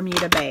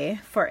Bermuda Bay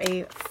for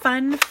a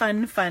fun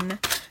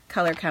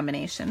color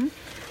combination.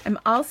 I'm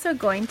also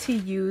going to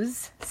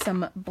use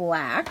some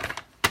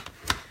black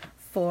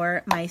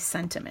for my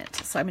sentiment.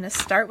 So I'm going to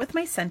start with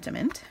my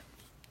sentiment.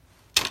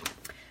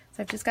 So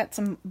I've just got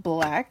some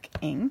black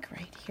ink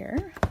right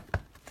here.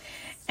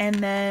 And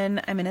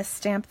then I'm going to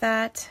stamp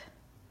that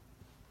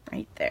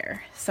right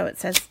there. So it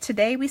says,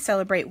 "Today we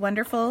celebrate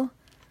wonderful,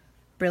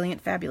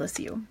 brilliant, fabulous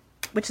you,"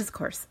 which of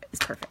course is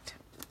perfect.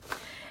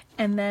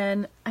 And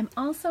then I'm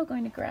also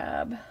going to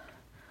grab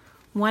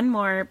one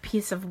more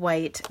piece of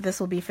white. This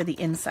will be for the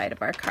inside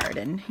of our card,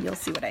 and you'll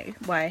see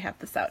why I have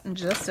this out in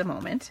just a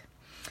moment.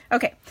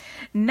 Okay,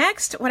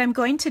 next what I'm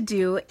going to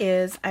do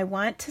is I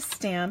want to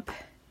stamp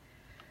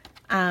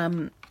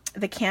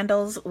the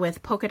candles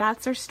with polka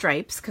dots or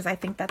stripes, because I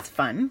think that's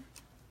fun.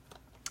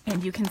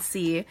 And you can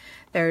see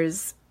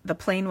there's the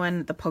plain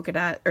one, the polka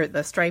dot, or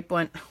the stripe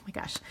one. Oh my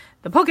gosh,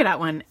 the polka dot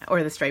one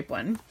or the stripe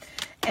one.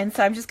 And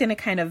so I'm just going to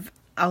kind of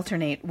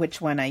alternate which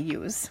one I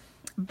use.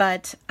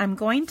 But I'm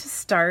going to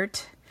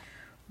start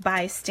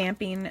by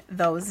stamping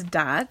those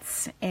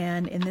dots,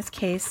 and in this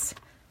case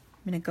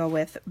I'm going to go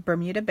with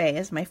Bermuda Bay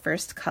as my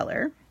first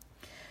color.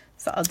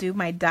 So I'll do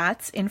my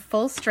dots in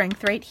full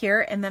strength right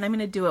here, and then I'm going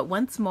to do it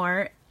once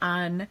more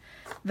on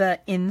the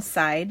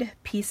inside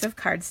piece of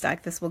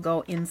cardstock. This will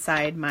go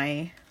inside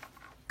my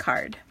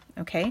card,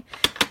 okay?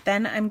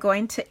 Then I'm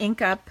going to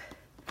ink up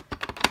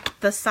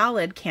the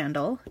solid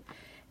candle,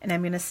 and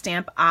I'm going to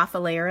stamp off a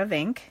layer of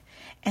ink.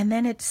 And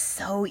then it's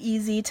so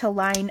easy to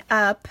line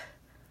up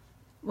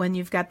when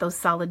you've got those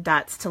solid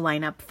dots to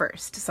line up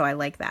first. So I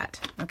like that,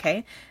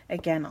 okay?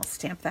 Again, I'll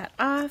stamp that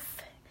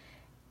off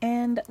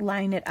and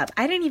line it up.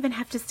 I didn't even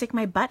have to stick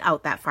my butt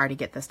out that far to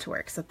get this to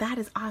work, so that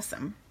is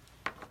awesome.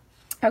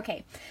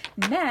 Okay,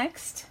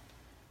 next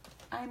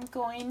I'm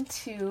going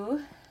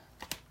to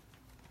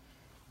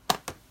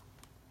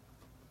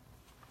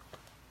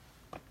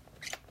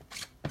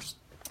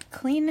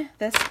clean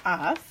this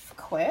off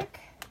quick,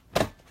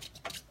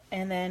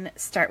 and then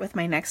start with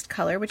my next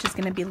color, which is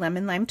going to be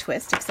Lemon Lime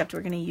Twist, except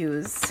we're going to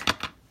use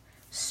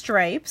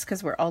stripes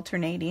because we're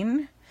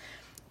alternating.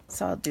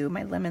 So I'll do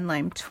my Lemon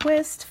Lime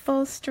Twist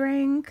full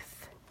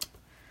strength,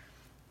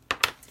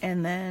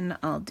 and then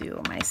I'll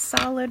do my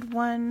solid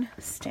one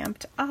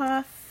stamped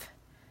off.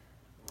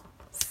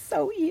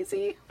 So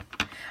easy.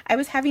 I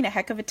was having a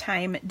heck of a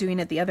time doing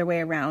it the other way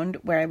around,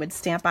 where I would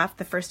stamp off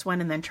the first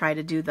one and then try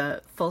to do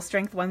the full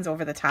strength ones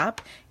over the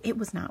top. It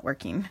was not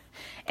working,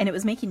 and it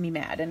was making me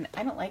mad, and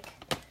I don't like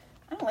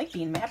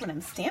being mad when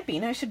I'm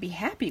stamping. I should be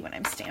happy when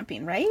I'm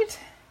stamping, right?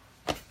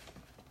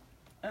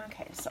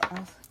 Okay, so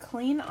I'll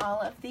clean all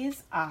of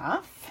these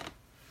off,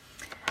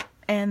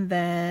 and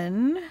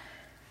then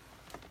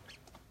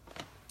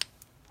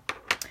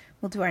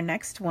we'll do our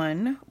next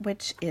one,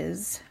 which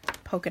is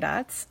Polka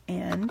Dots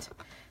and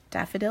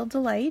Daffodil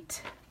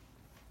Delight,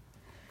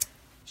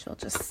 which we'll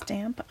just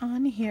stamp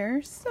on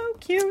here. So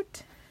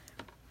cute.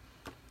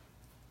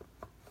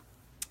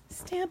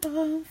 Stamp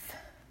off.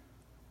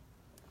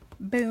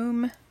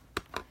 Boom.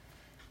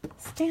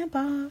 Stamp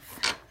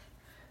off.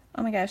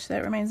 Oh my gosh,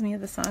 that reminds me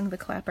of the song The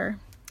Clapper.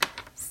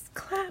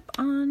 Clap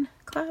on,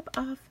 clap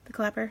off the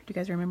clapper. Do you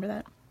guys remember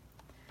that?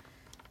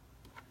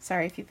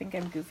 Sorry if you think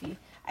I'm goofy.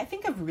 I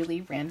think of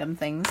really random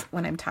things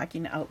when I'm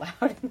talking out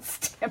loud and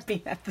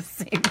stamping at the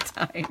same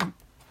time.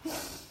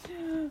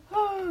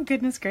 Oh,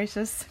 goodness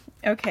gracious.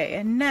 Okay,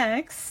 and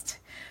next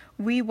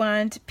we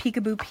want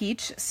Peekaboo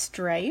Peach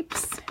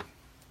stripes.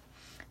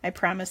 I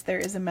promise there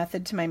is a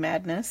method to my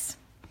madness.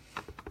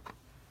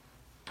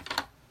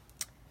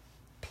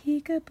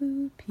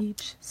 Peekaboo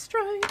Peach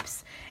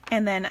stripes.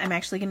 And then I'm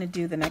actually going to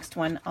do the next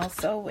one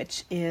also,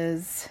 which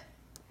is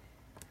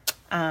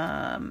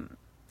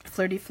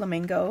Flirty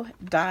Flamingo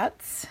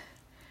dots.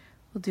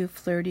 We'll do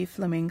Flirty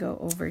Flamingo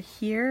over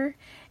here,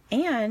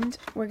 and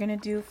we're going to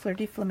do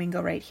Flirty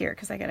Flamingo right here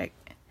because I got a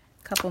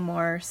couple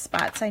more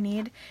spots I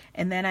need.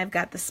 And then I've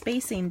got the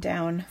spacing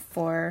down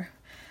for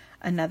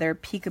another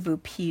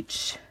Peekaboo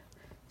Peach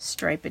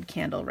striped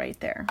candle right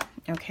there.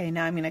 Okay,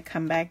 now I'm going to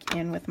come back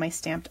in with my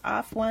stamped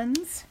off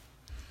ones.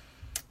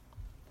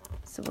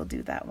 So we'll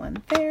do that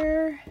one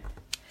there,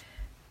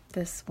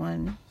 this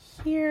one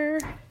here,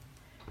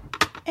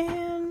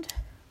 and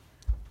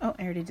oh,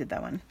 I already did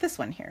that one. This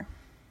one here.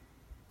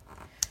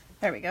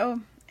 There we go.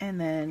 And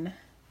then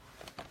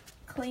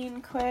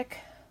clean, quick,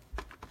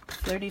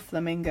 Flirty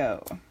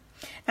Flamingo.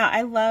 Now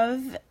I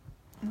love,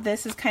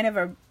 this is kind of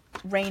a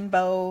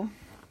rainbow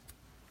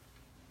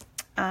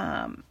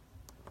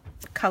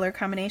color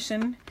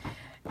combination,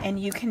 and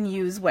you can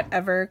use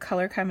whatever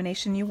color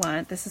combination you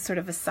want. This is sort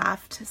of a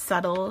soft,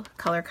 subtle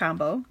color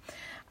combo,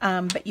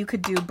 but you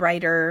could do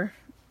brighter,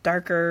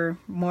 darker,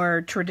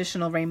 more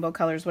traditional rainbow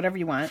colors, whatever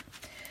you want.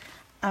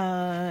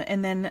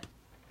 And then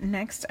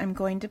next I'm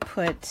going to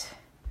put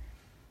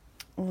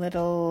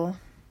little,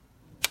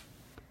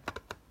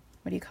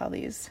 what do you call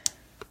these?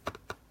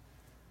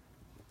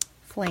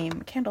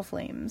 Candle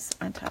flames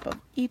on top of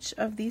each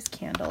of these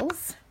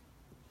candles,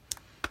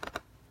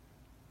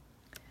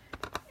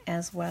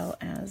 as well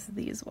as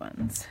these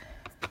ones.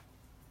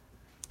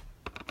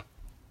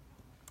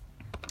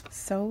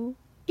 So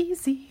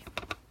easy.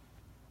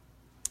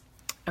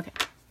 Okay.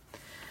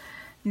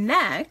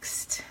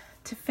 Next,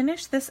 to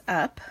finish this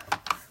up,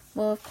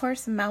 we'll of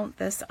course mount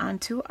this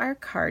onto our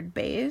card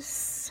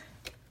base,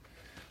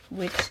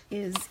 which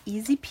is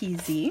easy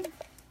peasy.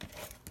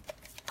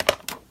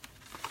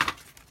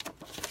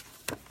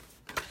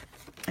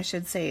 I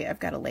should say I've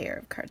got a layer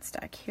of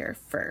cardstock here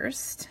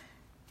first.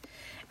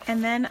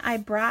 And then I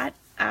brought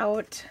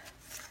out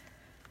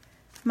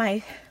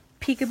my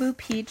Peekaboo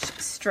Peach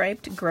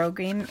striped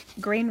grain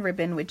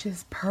ribbon, which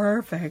is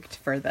perfect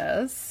for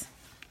this.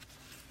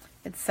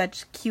 It's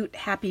such cute,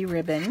 happy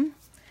ribbon.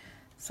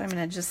 So I'm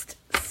going to just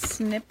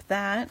snip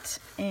that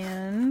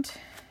and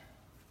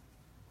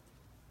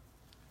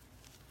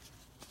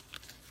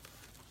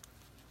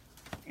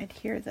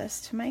adhere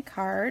this to my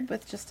card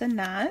with just a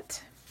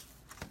knot,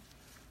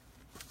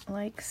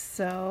 like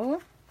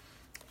so.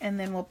 And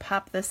then we'll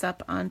pop this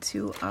up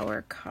onto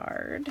our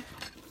card.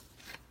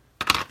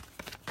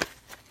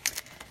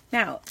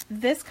 Now,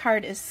 this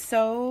card is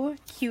so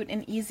cute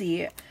and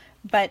easy,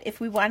 but if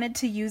we wanted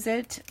to use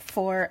it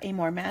for a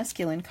more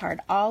masculine card,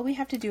 all we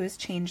have to do is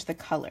change the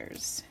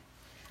colors.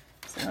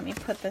 So let me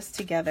put this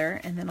together,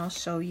 and then I'll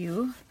show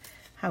you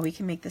how we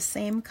can make the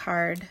same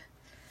card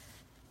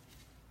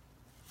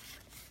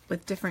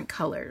with different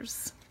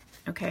colors,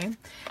 okay?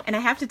 And I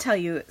have to tell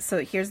you, so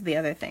here's the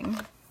other thing.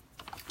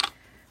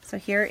 So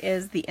here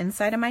is the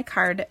inside of my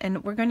card,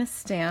 and we're going to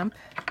stamp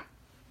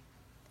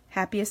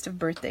happiest of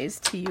birthdays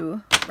to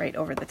you right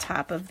over the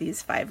top of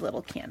these 5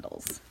 little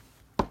candles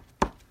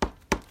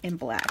in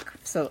black.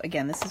 So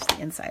again, this is the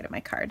inside of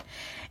my card.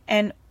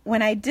 And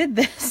when I did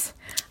this,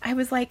 I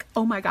was like,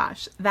 oh my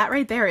gosh, that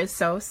right there is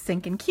so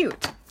stinking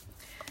cute.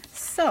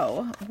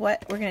 So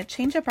what we're going to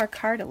change up our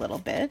card a little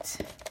bit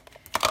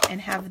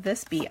and have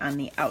this be on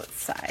the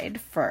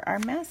outside for our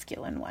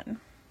masculine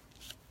one.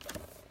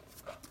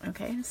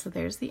 Okay, so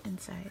there's the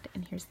inside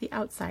and here's the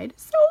outside.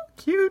 So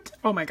cute.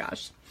 Oh my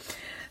gosh.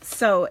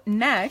 So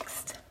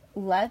next,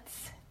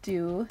 let's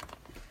do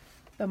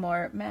the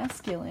more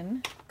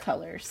masculine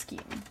color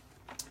scheme.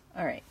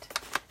 All right.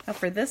 Now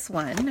for this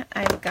one,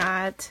 I've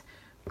got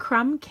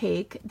Crumb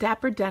Cake,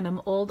 Dapper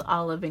Denim, Old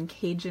Olive, and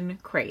Cajun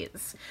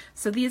Craze.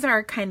 So these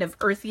are kind of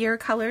earthier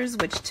colors,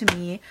 which to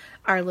me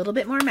are a little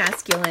bit more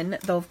masculine,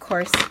 though of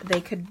course they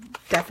could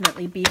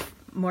definitely be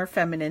more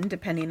feminine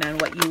depending on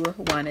what you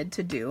wanted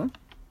to do.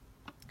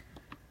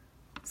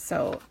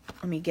 So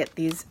let me get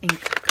these ink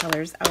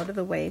colors out of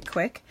the way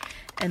quick,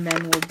 and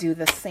then we'll do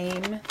the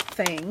same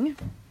thing,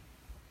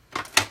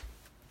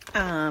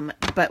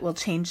 but we'll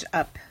change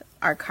up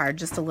our card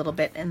just a little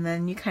bit, and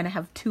then you kind of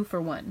have 2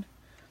 for 1.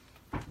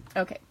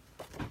 Okay,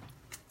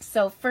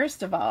 so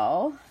first of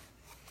all,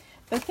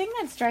 the thing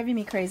that's driving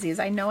me crazy is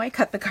I know I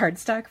cut the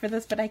cardstock for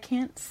this, but I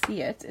can't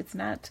see it. It's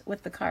not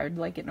with the card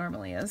like it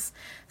normally is,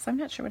 so I'm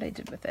not sure what I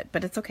did with it,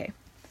 but it's okay.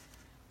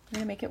 I'm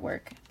gonna make it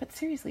work. But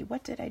seriously,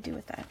 what did I do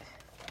with that?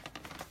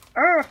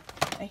 Ugh,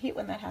 I hate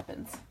when that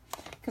happens,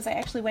 because I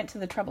actually went to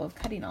the trouble of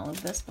cutting all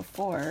of this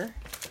before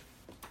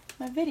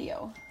my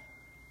video.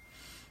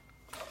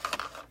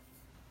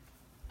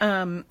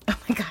 Oh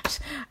my gosh,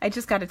 I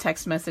just got a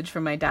text message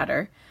from my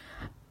daughter.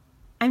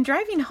 I'm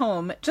driving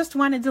home, just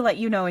wanted to let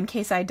you know in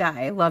case I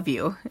die. Love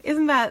you.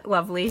 Isn't that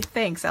lovely?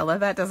 Thanks, Ella.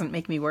 That doesn't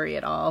make me worry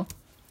at all.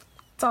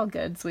 It's all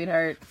good,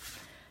 sweetheart.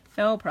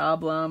 No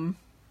problem.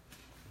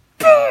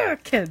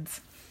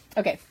 Kids.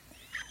 Okay.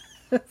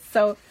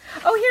 So,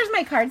 oh, here's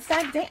my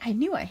cardstock. Dang, I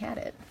knew I had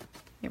it.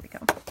 Here we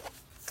go.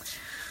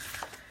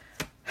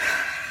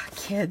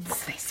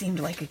 Kids, they seemed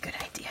like a good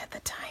idea at the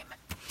time.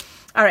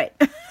 All right.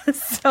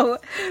 So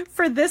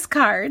for this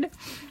card,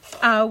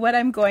 what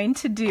I'm going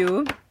to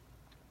do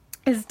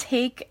is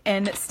take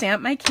and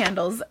stamp my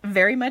candles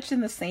very much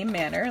in the same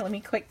manner. Let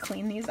me quick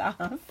clean these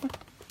off.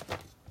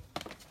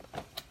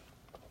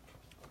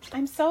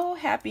 I'm so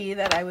happy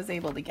that I was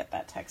able to get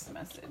that text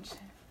message.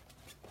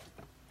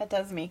 That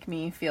does make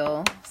me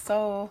feel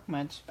so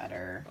much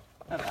better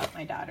about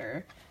my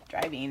daughter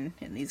driving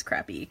in these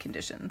crappy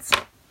conditions.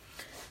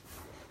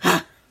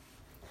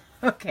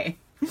 Okay.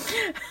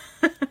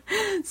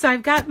 So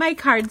I've got my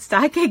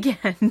cardstock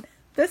again.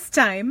 This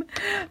time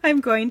I'm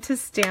going to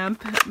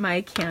stamp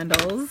my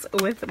candles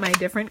with my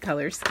different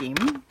color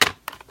scheme.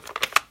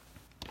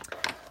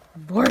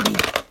 Lordy,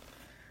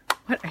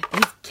 what are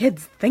these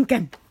kids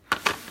thinking?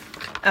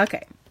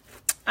 Okay.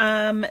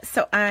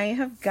 So I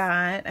have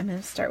got, I'm going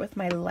to start with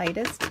my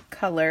lightest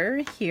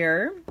color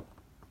here,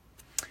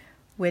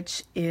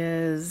 which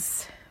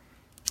is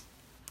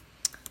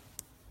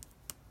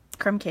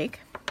Crumb Cake.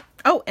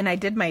 Oh, and I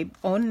did my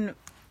own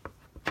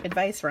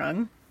advice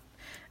wrong.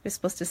 I was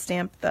supposed to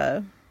stamp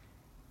the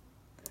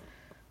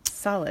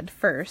solid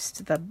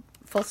first, the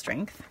full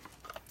strength.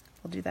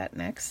 We'll do that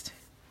next.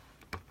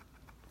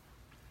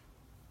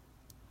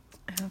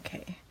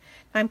 Okay.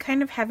 I'm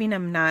kind of having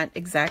them not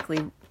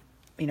exactly,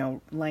 you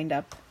know, lined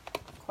up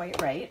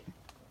quite right.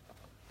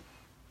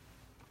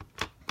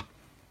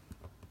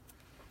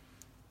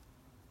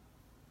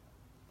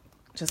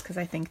 Just because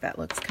I think that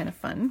looks kind of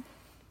fun.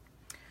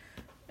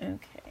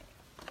 Okay.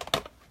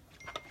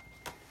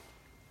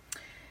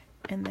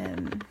 And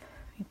then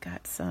we've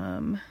got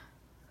some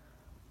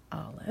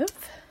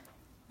olive.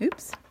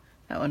 Oops,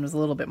 that one was a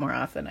little bit more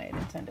off than I had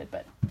intended,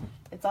 but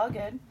it's all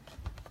good.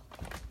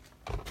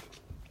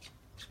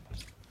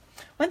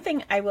 One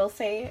thing I will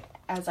say,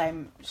 as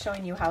I'm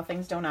showing you how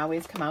things don't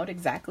always come out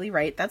exactly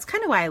right, that's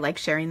kind of why I like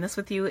sharing this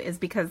with you, is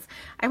because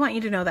I want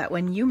you to know that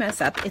when you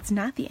mess up, it's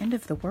not the end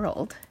of the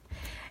world.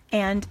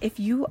 And if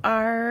you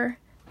are,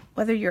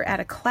 whether you're at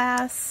a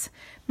class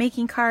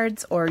making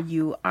cards, or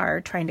you are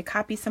trying to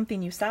copy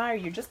something you saw, or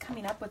you're just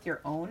coming up with your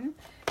own,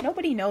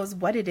 nobody knows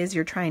what it is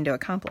you're trying to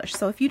accomplish.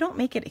 So if you don't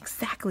make it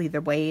exactly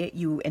the way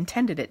you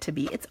intended it to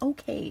be, it's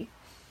okay.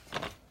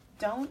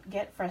 Don't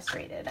get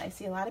frustrated. I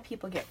see a lot of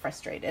people get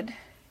frustrated.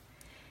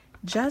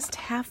 Just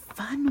have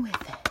fun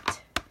with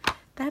it.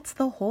 That's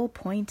the whole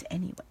point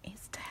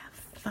anyways, to have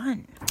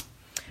fun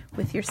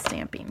with your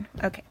stamping.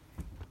 Okay.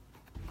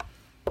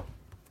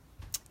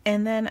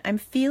 And then I'm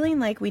feeling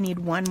like we need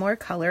one more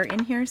color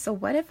in here. So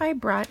what if I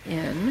brought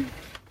in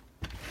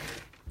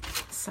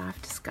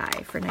Soft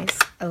Sky for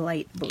a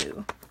light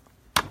blue?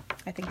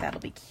 I think that'll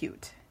be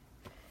cute,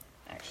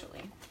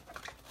 actually.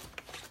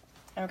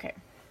 Okay.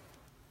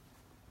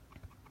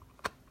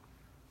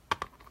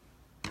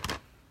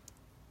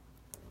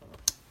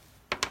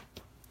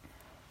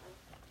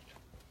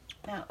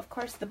 Now, of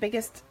course, the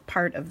biggest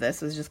part of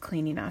this is just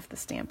cleaning off the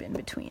stamp in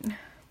between.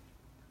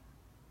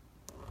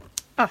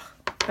 Oh,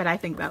 but I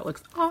think that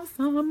looks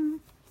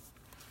awesome.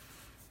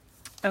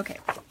 Okay,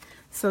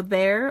 so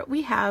there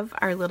we have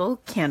our little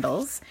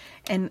candles,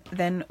 and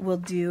then we'll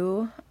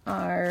do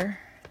our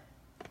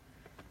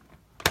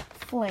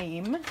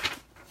flame.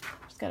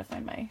 Just gotta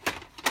find my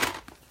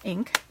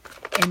ink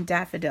in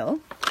Daffodil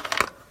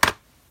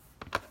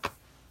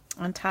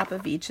on top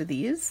of each of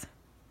these.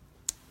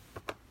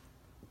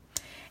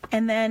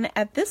 And then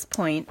at this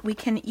point, we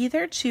can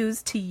either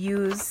choose to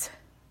use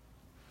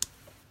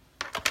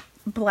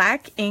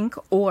black ink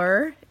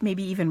or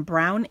maybe even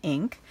brown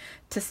ink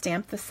to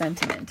stamp the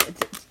sentiment.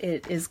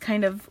 It is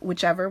kind of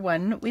whichever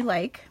one we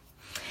like.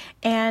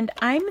 And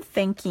I'm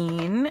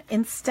thinking,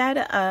 instead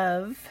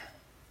of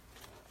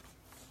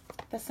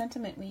the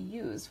sentiment we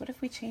used. What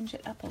if we change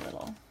it up a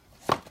little?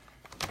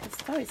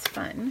 It's always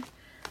fun.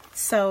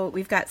 So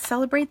we've got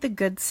celebrate the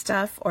good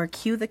stuff or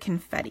cue the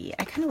confetti.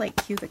 I kind of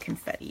like cue the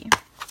confetti.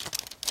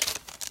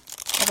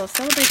 Although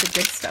celebrate the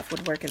good stuff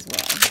would work as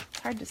well. It's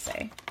hard to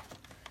say.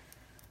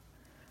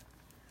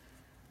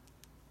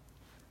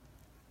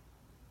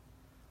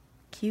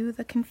 Cue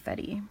the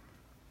confetti.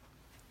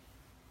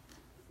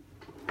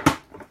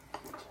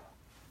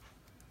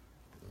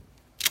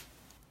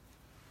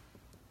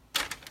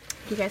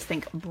 Do you guys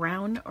think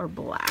brown or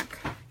black?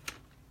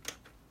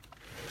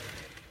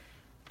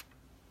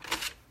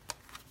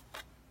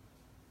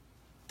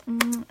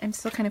 I'm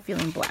still kind of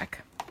feeling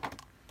black.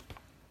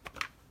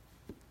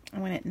 I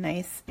want it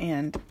nice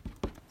and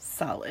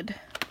solid.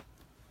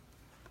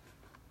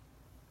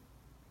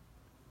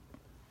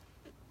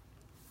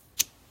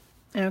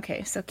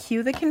 Okay, so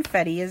cue the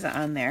confetti is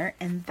on there,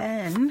 and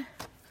then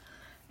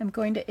I'm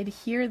going to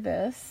adhere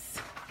this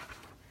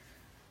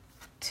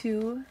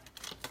to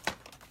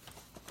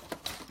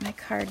my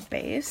card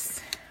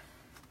base.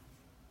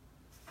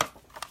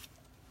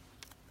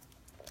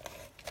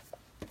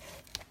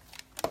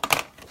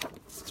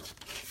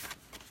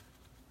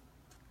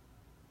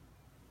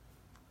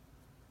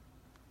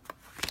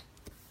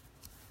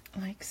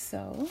 Like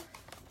so.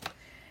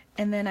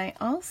 And then I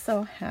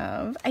also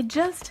have, I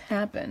just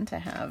happen to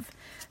have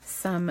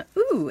some,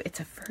 ooh, it's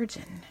a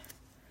virgin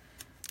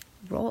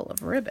roll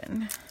of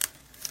ribbon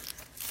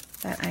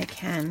that I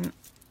can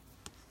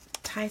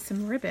tie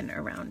some ribbon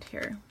around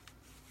here.